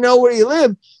want me to know where you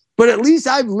lived. But at least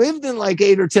I've lived in like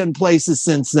 8 or 10 places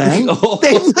since then.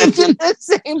 They've lived in the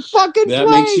same fucking place. That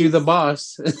makes you the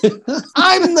boss.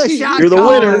 I'm the shot You're the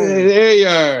winner. There you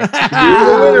are. You're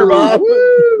the winner, Bob.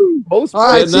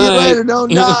 All right, see you later.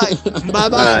 Don't die. Bye-bye. All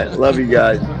right, love you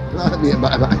guys. Love you.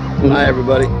 Bye-bye. Bye,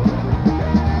 everybody.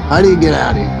 How do you get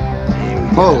out of here?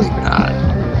 Holy God.